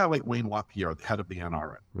 Look at a guy like Wayne LaPierre, the head of the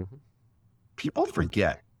NRA. Mm-hmm. People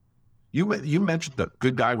forget. You mentioned the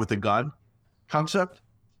good guy with a gun concept.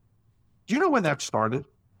 Do you know when that started?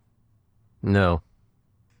 No.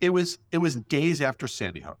 It was days after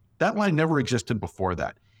Sandy Hook. That line never existed before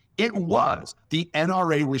that. It was the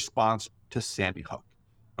NRA response to Sandy Hook.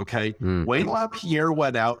 Okay? Wayne LaPierre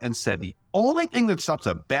went out and said the only thing that stops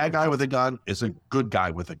a bad guy with a gun is a good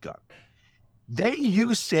guy with a gun. They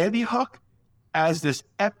used Sandy Hook as this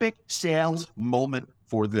epic sales moment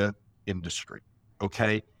for the industry.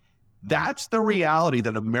 Okay? That's the reality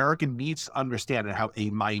that America needs to understand, and how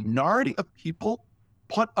a minority of people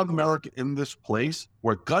put America in this place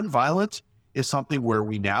where gun violence is something where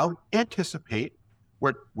we now anticipate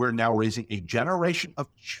we're now raising a generation of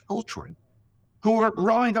children who are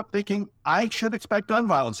growing up thinking, I should expect gun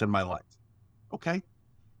violence in my life. Okay?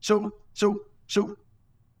 So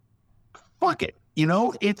fuck it.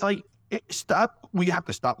 It's like, we have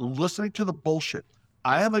to stop listening to the bullshit.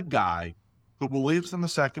 I am a guy who believes in the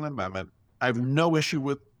Second Amendment. I have no issue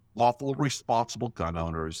with lawful, responsible gun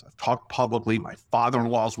owners. I've talked publicly. My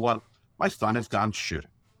father-in-law's one. My son has gone shooting.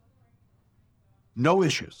 No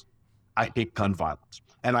issues. I hate gun violence.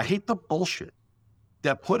 And I hate the bullshit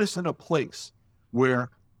that put us in a place where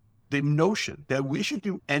the notion that we should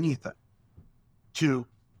do anything to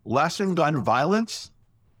lessen gun violence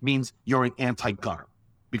means you're an anti-gunner,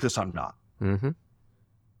 because I'm not. Mm-hmm.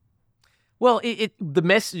 Well, the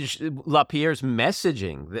message, LaPierre's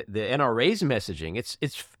messaging, the NRA's messaging,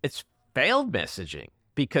 it's failed messaging,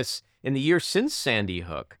 because in the years since Sandy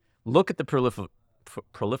Hook, look at the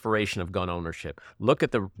proliferation of gun ownership. Look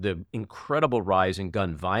at the incredible rise in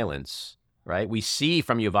gun violence, right? We see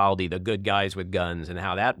from Uvalde the good guys with guns and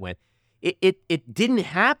how that went. It didn't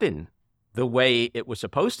happen the way it was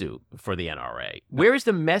supposed to for the NRA. Where is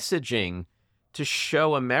the messaging to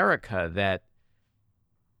show America that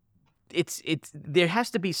there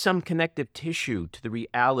has to be some connective tissue to the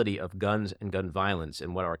reality of guns and gun violence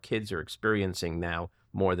and what our kids are experiencing now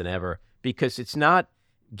more than ever? Because it's not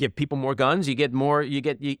give people more guns, you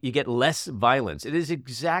get less violence. It is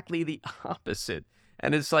exactly the opposite.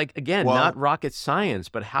 And it's like, again, not rocket science,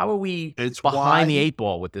 but how are we behind the eight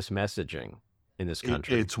ball with this messaging in this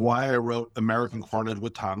country? It's why I wrote American Carnage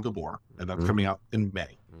with Tom Gabor, and that's coming out in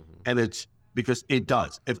May. Mm-hmm. And it's because it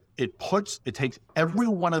does. It takes every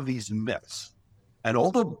one of these myths and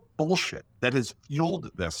all the bullshit that has fueled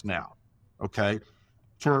this now, okay?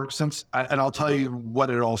 And I'll tell you what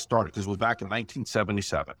it all started, because it was back in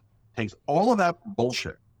 1977. Takes all of that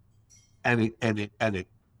bullshit and it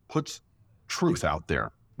puts truth out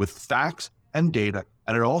there with facts and data,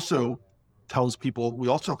 and it also tells people, we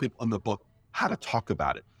also tell people in the book how to talk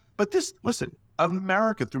about it. But listen,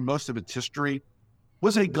 America through most of its history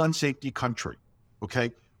was a gun safety country,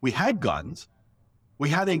 okay? We had guns, we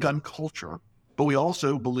had a gun culture, but we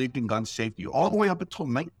also believed in gun safety all the way up until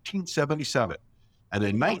 1977. And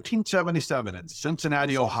in 1977, in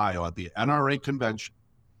Cincinnati, Ohio, at the NRA convention,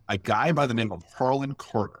 a guy by the name of Harlan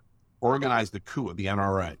Carter organized the coup of the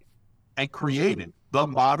NRA and created the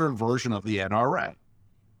modern version of the NRA.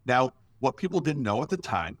 Now, what people didn't know at the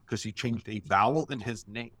time, because he changed a vowel in his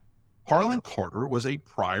name, Harlan Carter was a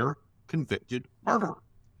prior convicted murderer,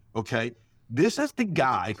 okay? This is the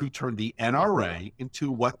guy who turned the NRA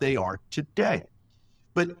into what they are today.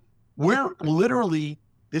 But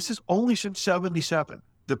this is only since 77.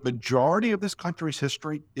 The majority of this country's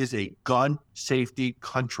history is a gun safety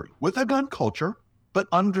country with a gun culture, but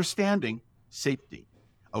understanding safety,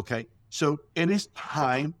 okay? So it is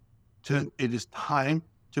time to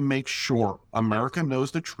make sure America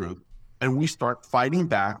knows the truth, and we start fighting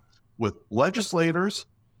back with legislators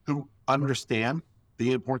who understand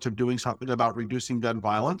the importance of doing something about reducing gun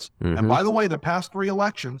violence. Mm-hmm. And by the way, the past 3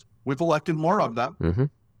 elections, we've elected more of them. Mm-hmm.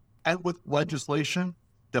 And with legislation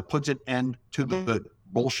that puts an end to the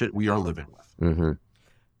bullshit we are living with. Mm-hmm.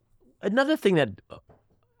 Another thing that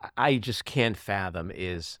I just can't fathom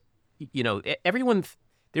is,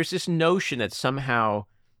 there's this notion that somehow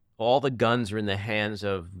all the guns are in the hands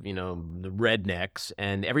of, the rednecks,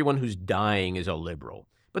 and everyone who's dying is a liberal.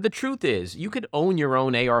 But the truth is, you could own your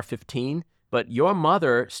own AR-15, but your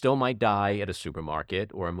mother still might die at a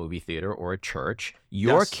supermarket or a movie theater or a church.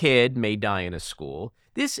 Your kid may die in a school.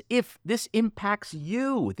 This impacts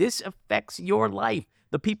you. This affects your life,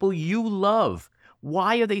 the people you love.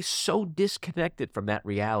 Why are they so disconnected from that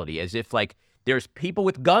reality? As if, like, there's people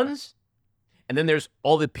with guns, and then there's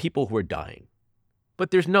all the people who are dying.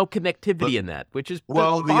 But there's no connectivity in that, which is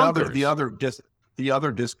bonkers. The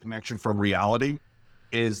other disconnection from reality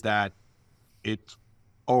is that it's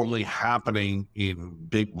only happening in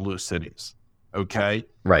big blue cities, okay?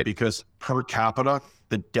 Right. Because per capita,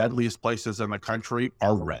 the deadliest places in the country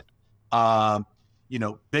are red.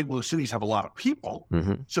 Big blue cities have a lot of people,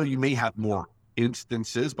 so you may have more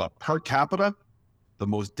instances, but per capita, the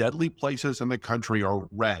most deadly places in the country are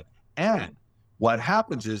red. And what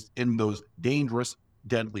happens is, in those dangerous,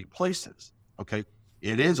 deadly places, okay,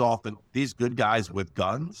 it is often these good guys with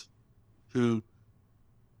guns who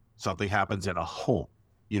something happens in a home,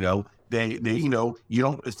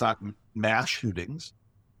 it's not mass shootings,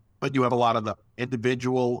 but you have a lot of the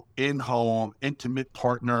individual in-home, intimate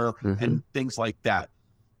partner, and things like that.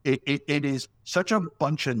 It is such a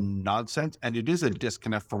bunch of nonsense, and it is a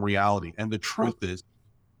disconnect from reality. And the truth is,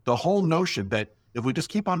 the whole notion that if we just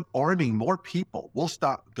keep on arming more people, we'll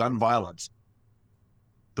stop gun violence.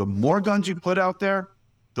 the more guns you put out there,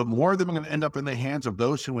 the more they're going to end up in the hands of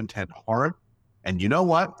those who intend harm. And you know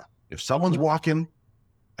what? If someone's walking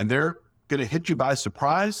and they're going to hit you by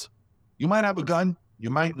surprise, you might have a gun, you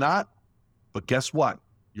might not, but guess what?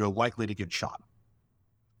 You're likely to get shot.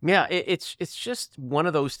 Yeah, it's just one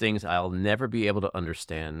of those things I'll never be able to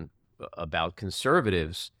understand about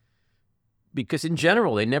conservatives, because in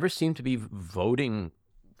general, they never seem to be voting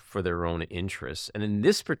for their own interests. And in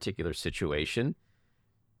this particular situation,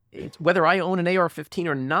 whether I own an AR-15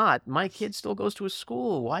 or not, my kid still goes to a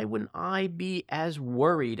school. Why wouldn't I be as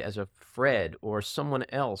worried as a Fred or someone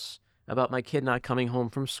else about my kid not coming home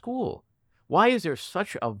from school? Why is there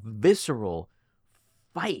such a visceral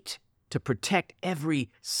fight to protect every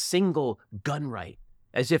single gun right,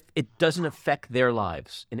 as if it doesn't affect their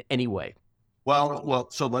lives in any way? Well,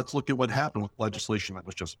 so let's look at what happened with legislation that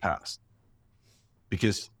was just passed.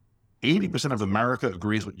 Because 80% of America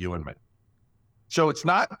agrees with you and me. So it's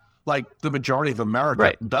not like the majority of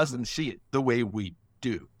America doesn't see it the way we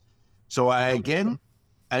do. So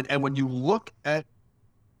and when you look at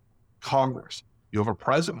Congress, you have a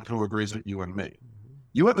president who agrees with you and me.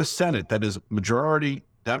 You have a Senate that is majority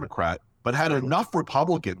Democrat, but had enough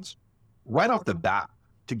Republicans right off the bat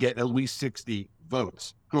to get at least 60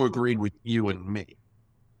 votes who agreed with you and me.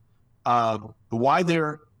 Why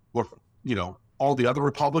there were, all the other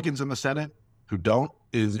Republicans in the Senate who don't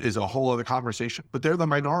is a whole other conversation, but they're the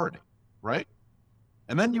minority, right?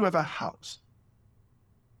 And then you have a House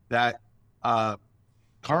that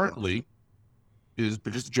currently is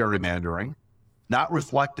just gerrymandering, not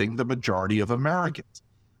reflecting the majority of Americans.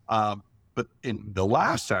 But in the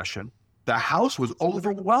last session, the House was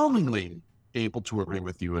overwhelmingly able to agree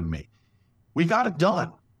with you and me. We got it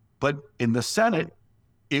done. But in the Senate,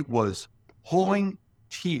 it was pulling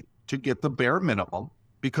teeth to get the bare minimum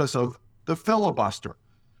because of the filibuster.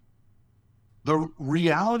 The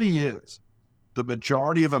reality is the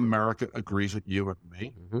majority of America agrees with you and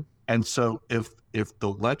me. Mm-hmm. And so if the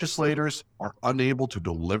legislators are unable to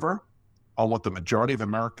deliver on what the majority of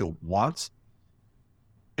America wants,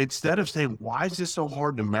 instead of saying, why is this so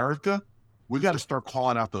hard in America? We got to start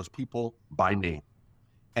calling out those people by name.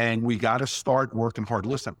 And we got to start working hard.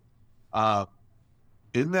 Listen,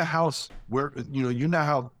 in the House, where, you now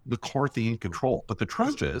have McCarthy in control. But the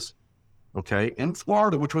truth is, in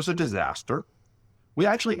Florida, which was a disaster, we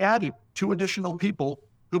actually added 2 additional people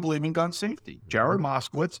who believe in gun safety, Jared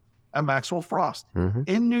Moskowitz and Maxwell Frost. Mm-hmm.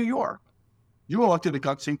 In New York, you elected a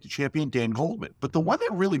gun safety champion, Dan Goldman. But the one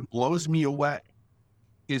that really blows me away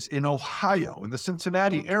is in Ohio, in the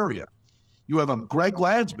Cincinnati area. You have Greg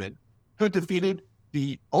Landsman, who defeated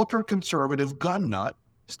the ultra-conservative gun nut,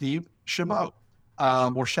 Steve Chabot,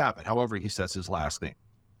 or Chabot, however he says his last name.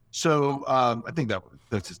 So I think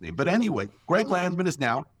that's his name. But anyway, Greg Landsman is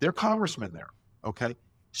now their congressman there, okay?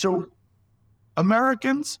 So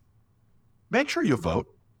Americans, make sure you vote.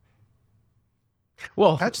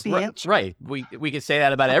 Well, that's the answer. Right. We can say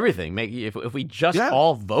that about everything. If we just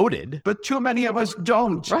all voted. But too many of us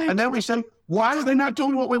don't. Right. And then we say, why are they not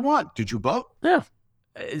doing what we want? Did you vote? Yeah.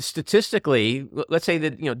 Statistically, let's say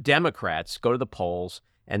that, Democrats go to the polls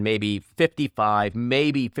and maybe 55 to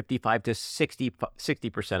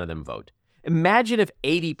 60% of them vote. Imagine if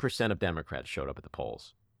 80% of Democrats showed up at the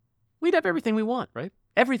polls. We'd have everything we want, right?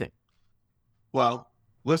 Everything. Well,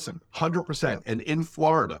 listen, 100%. And in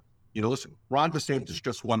Florida, listen, Ron DeSantis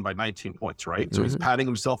just won by 19 points, right? Mm-hmm. So he's patting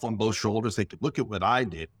himself on both shoulders. They could look at what I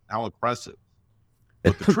did, how impressive.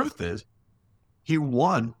 But the truth is, he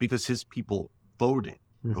won because his people voted,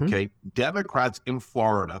 okay? Democrats in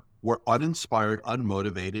Florida were uninspired,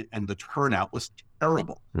 unmotivated, and the turnout was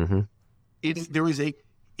terrible. Mm-hmm.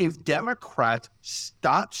 If Democrats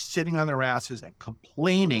stopped sitting on their asses and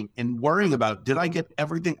complaining and worrying about, did I get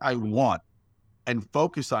everything I want, and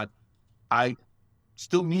focus on, I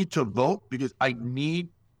still need to vote because I need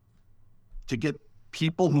to get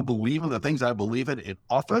people who believe in the things I believe in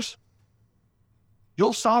office,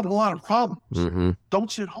 you'll solve a lot of problems. Mm-hmm.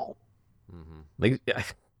 Don't sit home.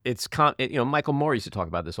 Mm-hmm. Michael Moore used to talk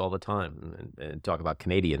about this all the time and talk about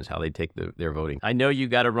Canadians, how they take their voting. I know you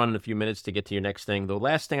got to run in a few minutes to get to your next thing. The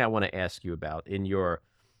last thing I want to ask you about in your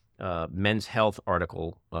Men's Health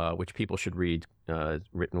article, which people should read,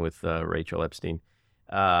 written with Rachel Epstein,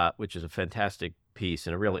 which is a fantastic piece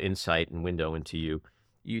and a real insight and window into you.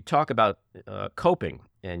 You talk about coping,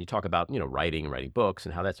 and you talk about, writing and writing books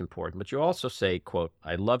and how that's important. But you also say, quote,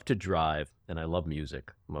 I love to drive and I love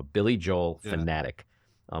music. I'm a Billy Joel fanatic.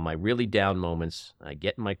 On my really down moments, I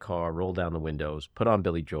get in my car, roll down the windows, put on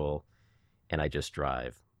Billy Joel, and I just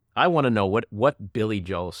drive. I want to know what Billy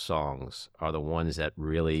Joel songs are the ones that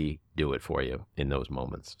really do it for you in those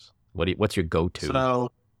moments. What's your go-to?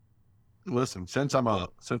 So listen, since I'm a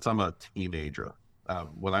teenager,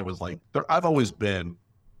 when I was like, I've always been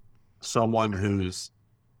someone who's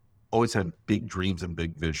always had big dreams and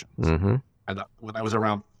big visions. Mm-hmm. And when I was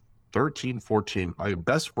around 13, 14, my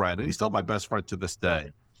best friend, and he's still my best friend to this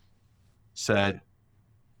day, said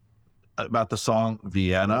about the song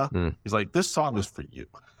Vienna. He's like, this song is for you.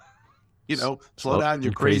 You know, slow down,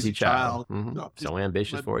 you crazy child. Mm-hmm. No, so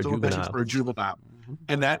ambitious for a juvenile. Ambitious for a juvenile. Mm-hmm.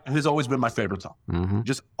 And that has always been my favorite song. Mm-hmm.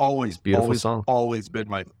 Just always, beautiful song. Always been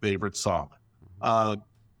my favorite song.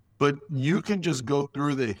 But you can just go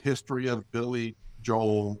through the history of Billy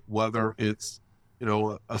Joel, whether it's, you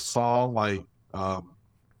know, a song like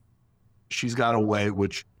She's Got Away,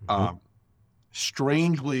 which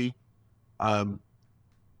strangely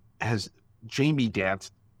has Jamie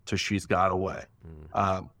danced to She's Got Away.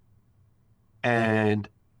 And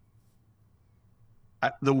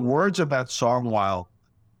the words of that song, while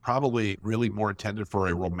probably really more intended for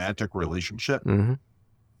a romantic relationship, you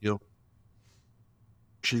know,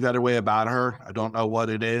 she's got a way about her. I don't know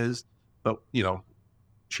what it is, but, you know,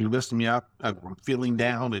 she lifts me up. I'm feeling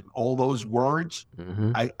down, and all those words.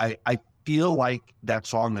 I feel like that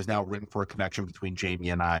song is now written for a connection between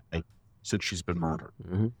Jamie and I since she's been murdered.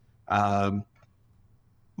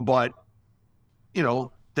 But, you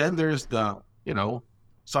know, then there's the, you know,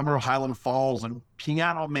 Summer of Highland Falls and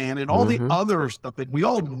Piano Man and all the other stuff that we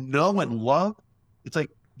all know and love. It's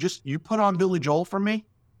like, just, you put on Billy Joel for me.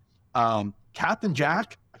 Captain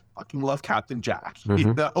Jack, I fucking love Captain Jack.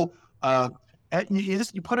 You know, and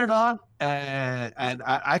you put it on, and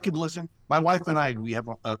I could listen. My wife and I, we have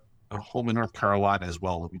a home in North Carolina as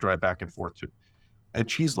well that we drive back and forth to. And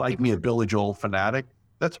she's like me, a Billy Joel fanatic.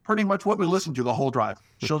 That's pretty much what we listen to the whole drive.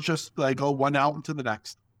 She'll just like go one album to the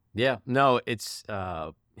next. Yeah, no, it's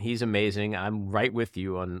he's amazing. I'm right with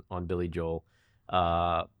you on Billy Joel.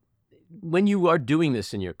 When you are doing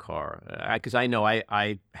this in your car, because I know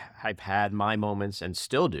I've had my moments and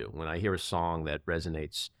still do when I hear a song that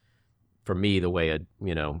resonates for me the way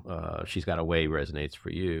She's Got Away resonates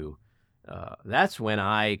for you. That's when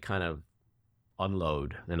I kind of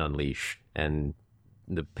unload and unleash and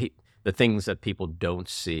the things that people don't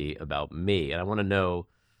see about me. And I want to know,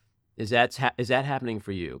 is that happening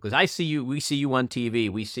for you? Because we see you on TV,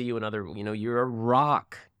 we see you in other, you know, you're a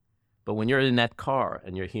rock. But when you're in that car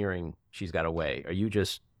and you're hearing She's Got Away, are you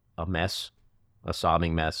just a mess, a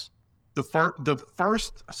sobbing mess? The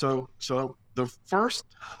first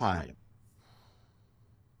time,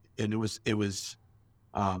 and it was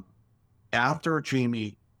after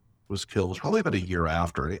Jamie was killed, it was probably about a year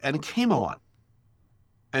after, and it came on.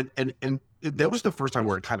 And that was the first time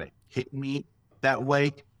where it kind of hit me that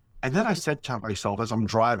way. And then I said to myself as I'm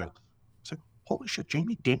driving, I said, holy shit,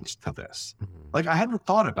 Jamie danced to this. Like, I hadn't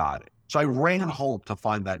thought about it. So I ran home to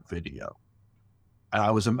find that video. And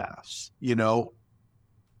I was a mess, you know,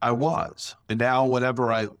 I was. And now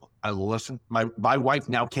whenever I listen, my wife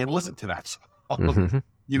now can't listen to that song,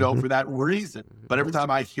 you know, for that reason. But every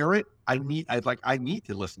time I hear it, I need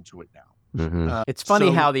to listen to it now. It's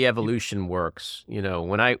funny how the evolution works. You know,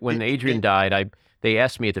 when Adrian died, they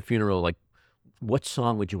asked me at the funeral, like, what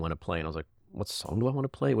song would you want to play? And I was like, what song do I want to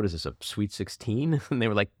play? What is this, a Sweet 16? And they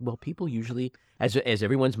were like, well, people usually, as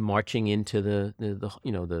everyone's marching into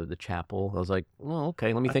the chapel, I was like, well,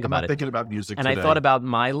 okay, let me think about it. Thinking about music and today. I thought about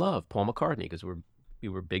My Love, Paul McCartney, because we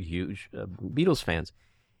were big, huge Beatles fans.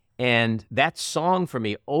 And that song for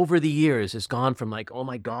me over the years has gone from like, oh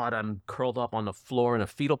my God, I'm curled up on the floor in a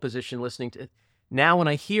fetal position listening to it. Now when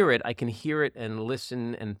I hear it, I can hear it and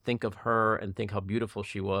listen and think of her and think how beautiful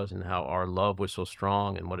she was and how our love was so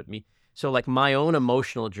strong and what it means. So like my own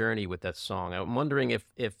emotional journey with that song, I'm wondering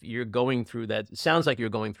if you're going through that. It sounds like you're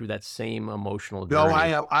going through that same emotional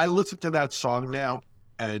journey. No, I listen to that song now,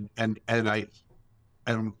 and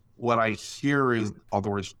what I hear is, in other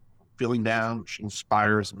words, feeling down. She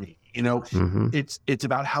inspires me. You know, it's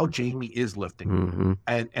about how Jamie is lifting,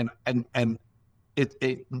 and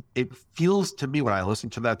it feels to me when I listen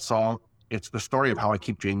to that song, it's the story of how I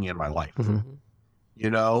keep Jamie in my life. You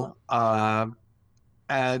know.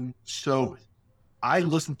 And so I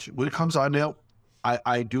listen to, when it comes on now,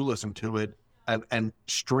 I do listen to it. And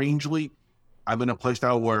strangely, I'm in a place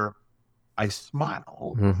now where I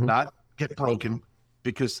smile, not get broken,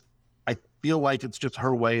 because I feel like it's just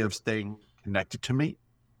her way of staying connected to me.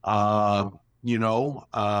 You know,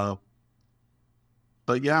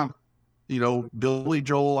 but yeah, you know, Billy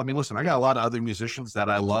Joel, I mean, listen, I got a lot of other musicians that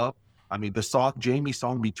I love. I mean, the Jamie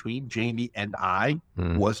song Between Jamie and I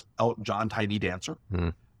was Elton John, Tiny Dancer.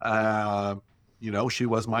 You know, she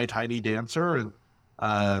was my tiny dancer. And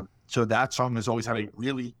so that song has always had a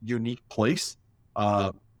really unique place.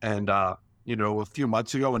 And a few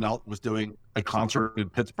months ago when Elton was doing a concert in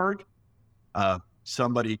Pittsburgh,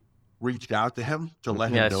 somebody reached out to him to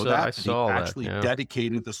let him know that. He actually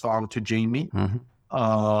dedicated the song to Jamie.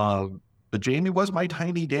 But Jamie was my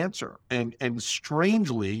tiny dancer. And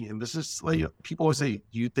strangely, and this is like, people always say,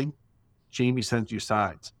 do you think Jamie sends you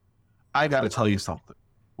signs? I got to tell you something.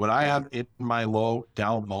 When I am in my low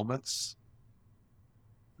down moments,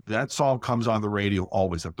 that song comes on the radio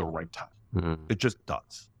always at the right time. It just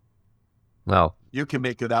does. Well, you can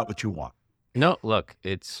make it out what you want. No, look,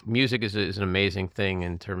 music is an amazing thing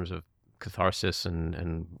in terms of catharsis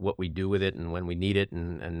and what we do with it and when we need it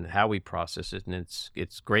and how we process it. And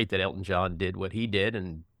it's great that Elton John did what he did,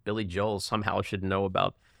 and Billy Joel somehow should know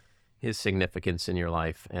about his significance in your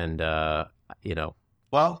life. And,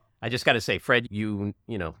 well, I just got to say, Fred, you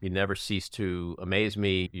never cease to amaze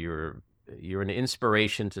me. You're an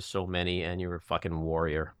inspiration to so many, and you're a fucking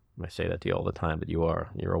warrior. I say that to you all the time, but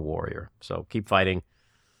you're a warrior. So keep fighting,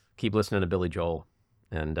 keep listening to Billy Joel,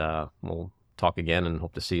 and we'll talk again and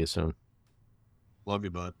hope to see you soon. Love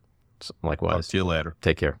you, bud. Likewise. Talk to you later.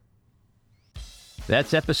 Take care.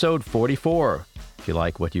 That's episode 44. If you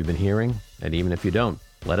like what you've been hearing, and even if you don't,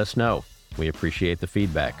 let us know. We appreciate the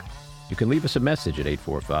feedback. You can leave us a message at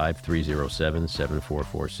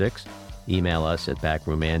 845-307-7446. Email us at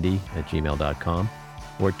backroomandy@gmail.com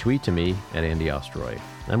or tweet to me at Andy Ostroy.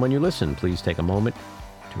 And when you listen, please take a moment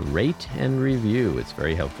to rate and review. It's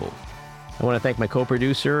very helpful. I want to thank my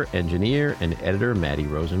co-producer, engineer, and editor, Maddie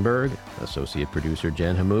Rosenberg, associate producer,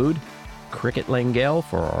 Jen Hammoud, Cricket Langell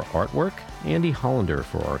for our artwork, Andy Hollander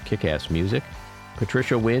for our kick-ass music,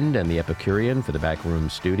 Patricia Wind and the Epicurean for the Backroom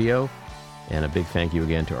Studio, and a big thank you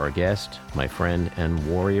again to our guest, my friend and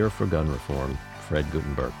warrior for gun reform, Fred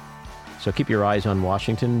Guttenberg. So keep your eyes on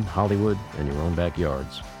Washington, Hollywood, and your own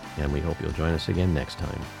backyards, and we hope you'll join us again next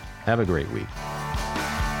time. Have a great week.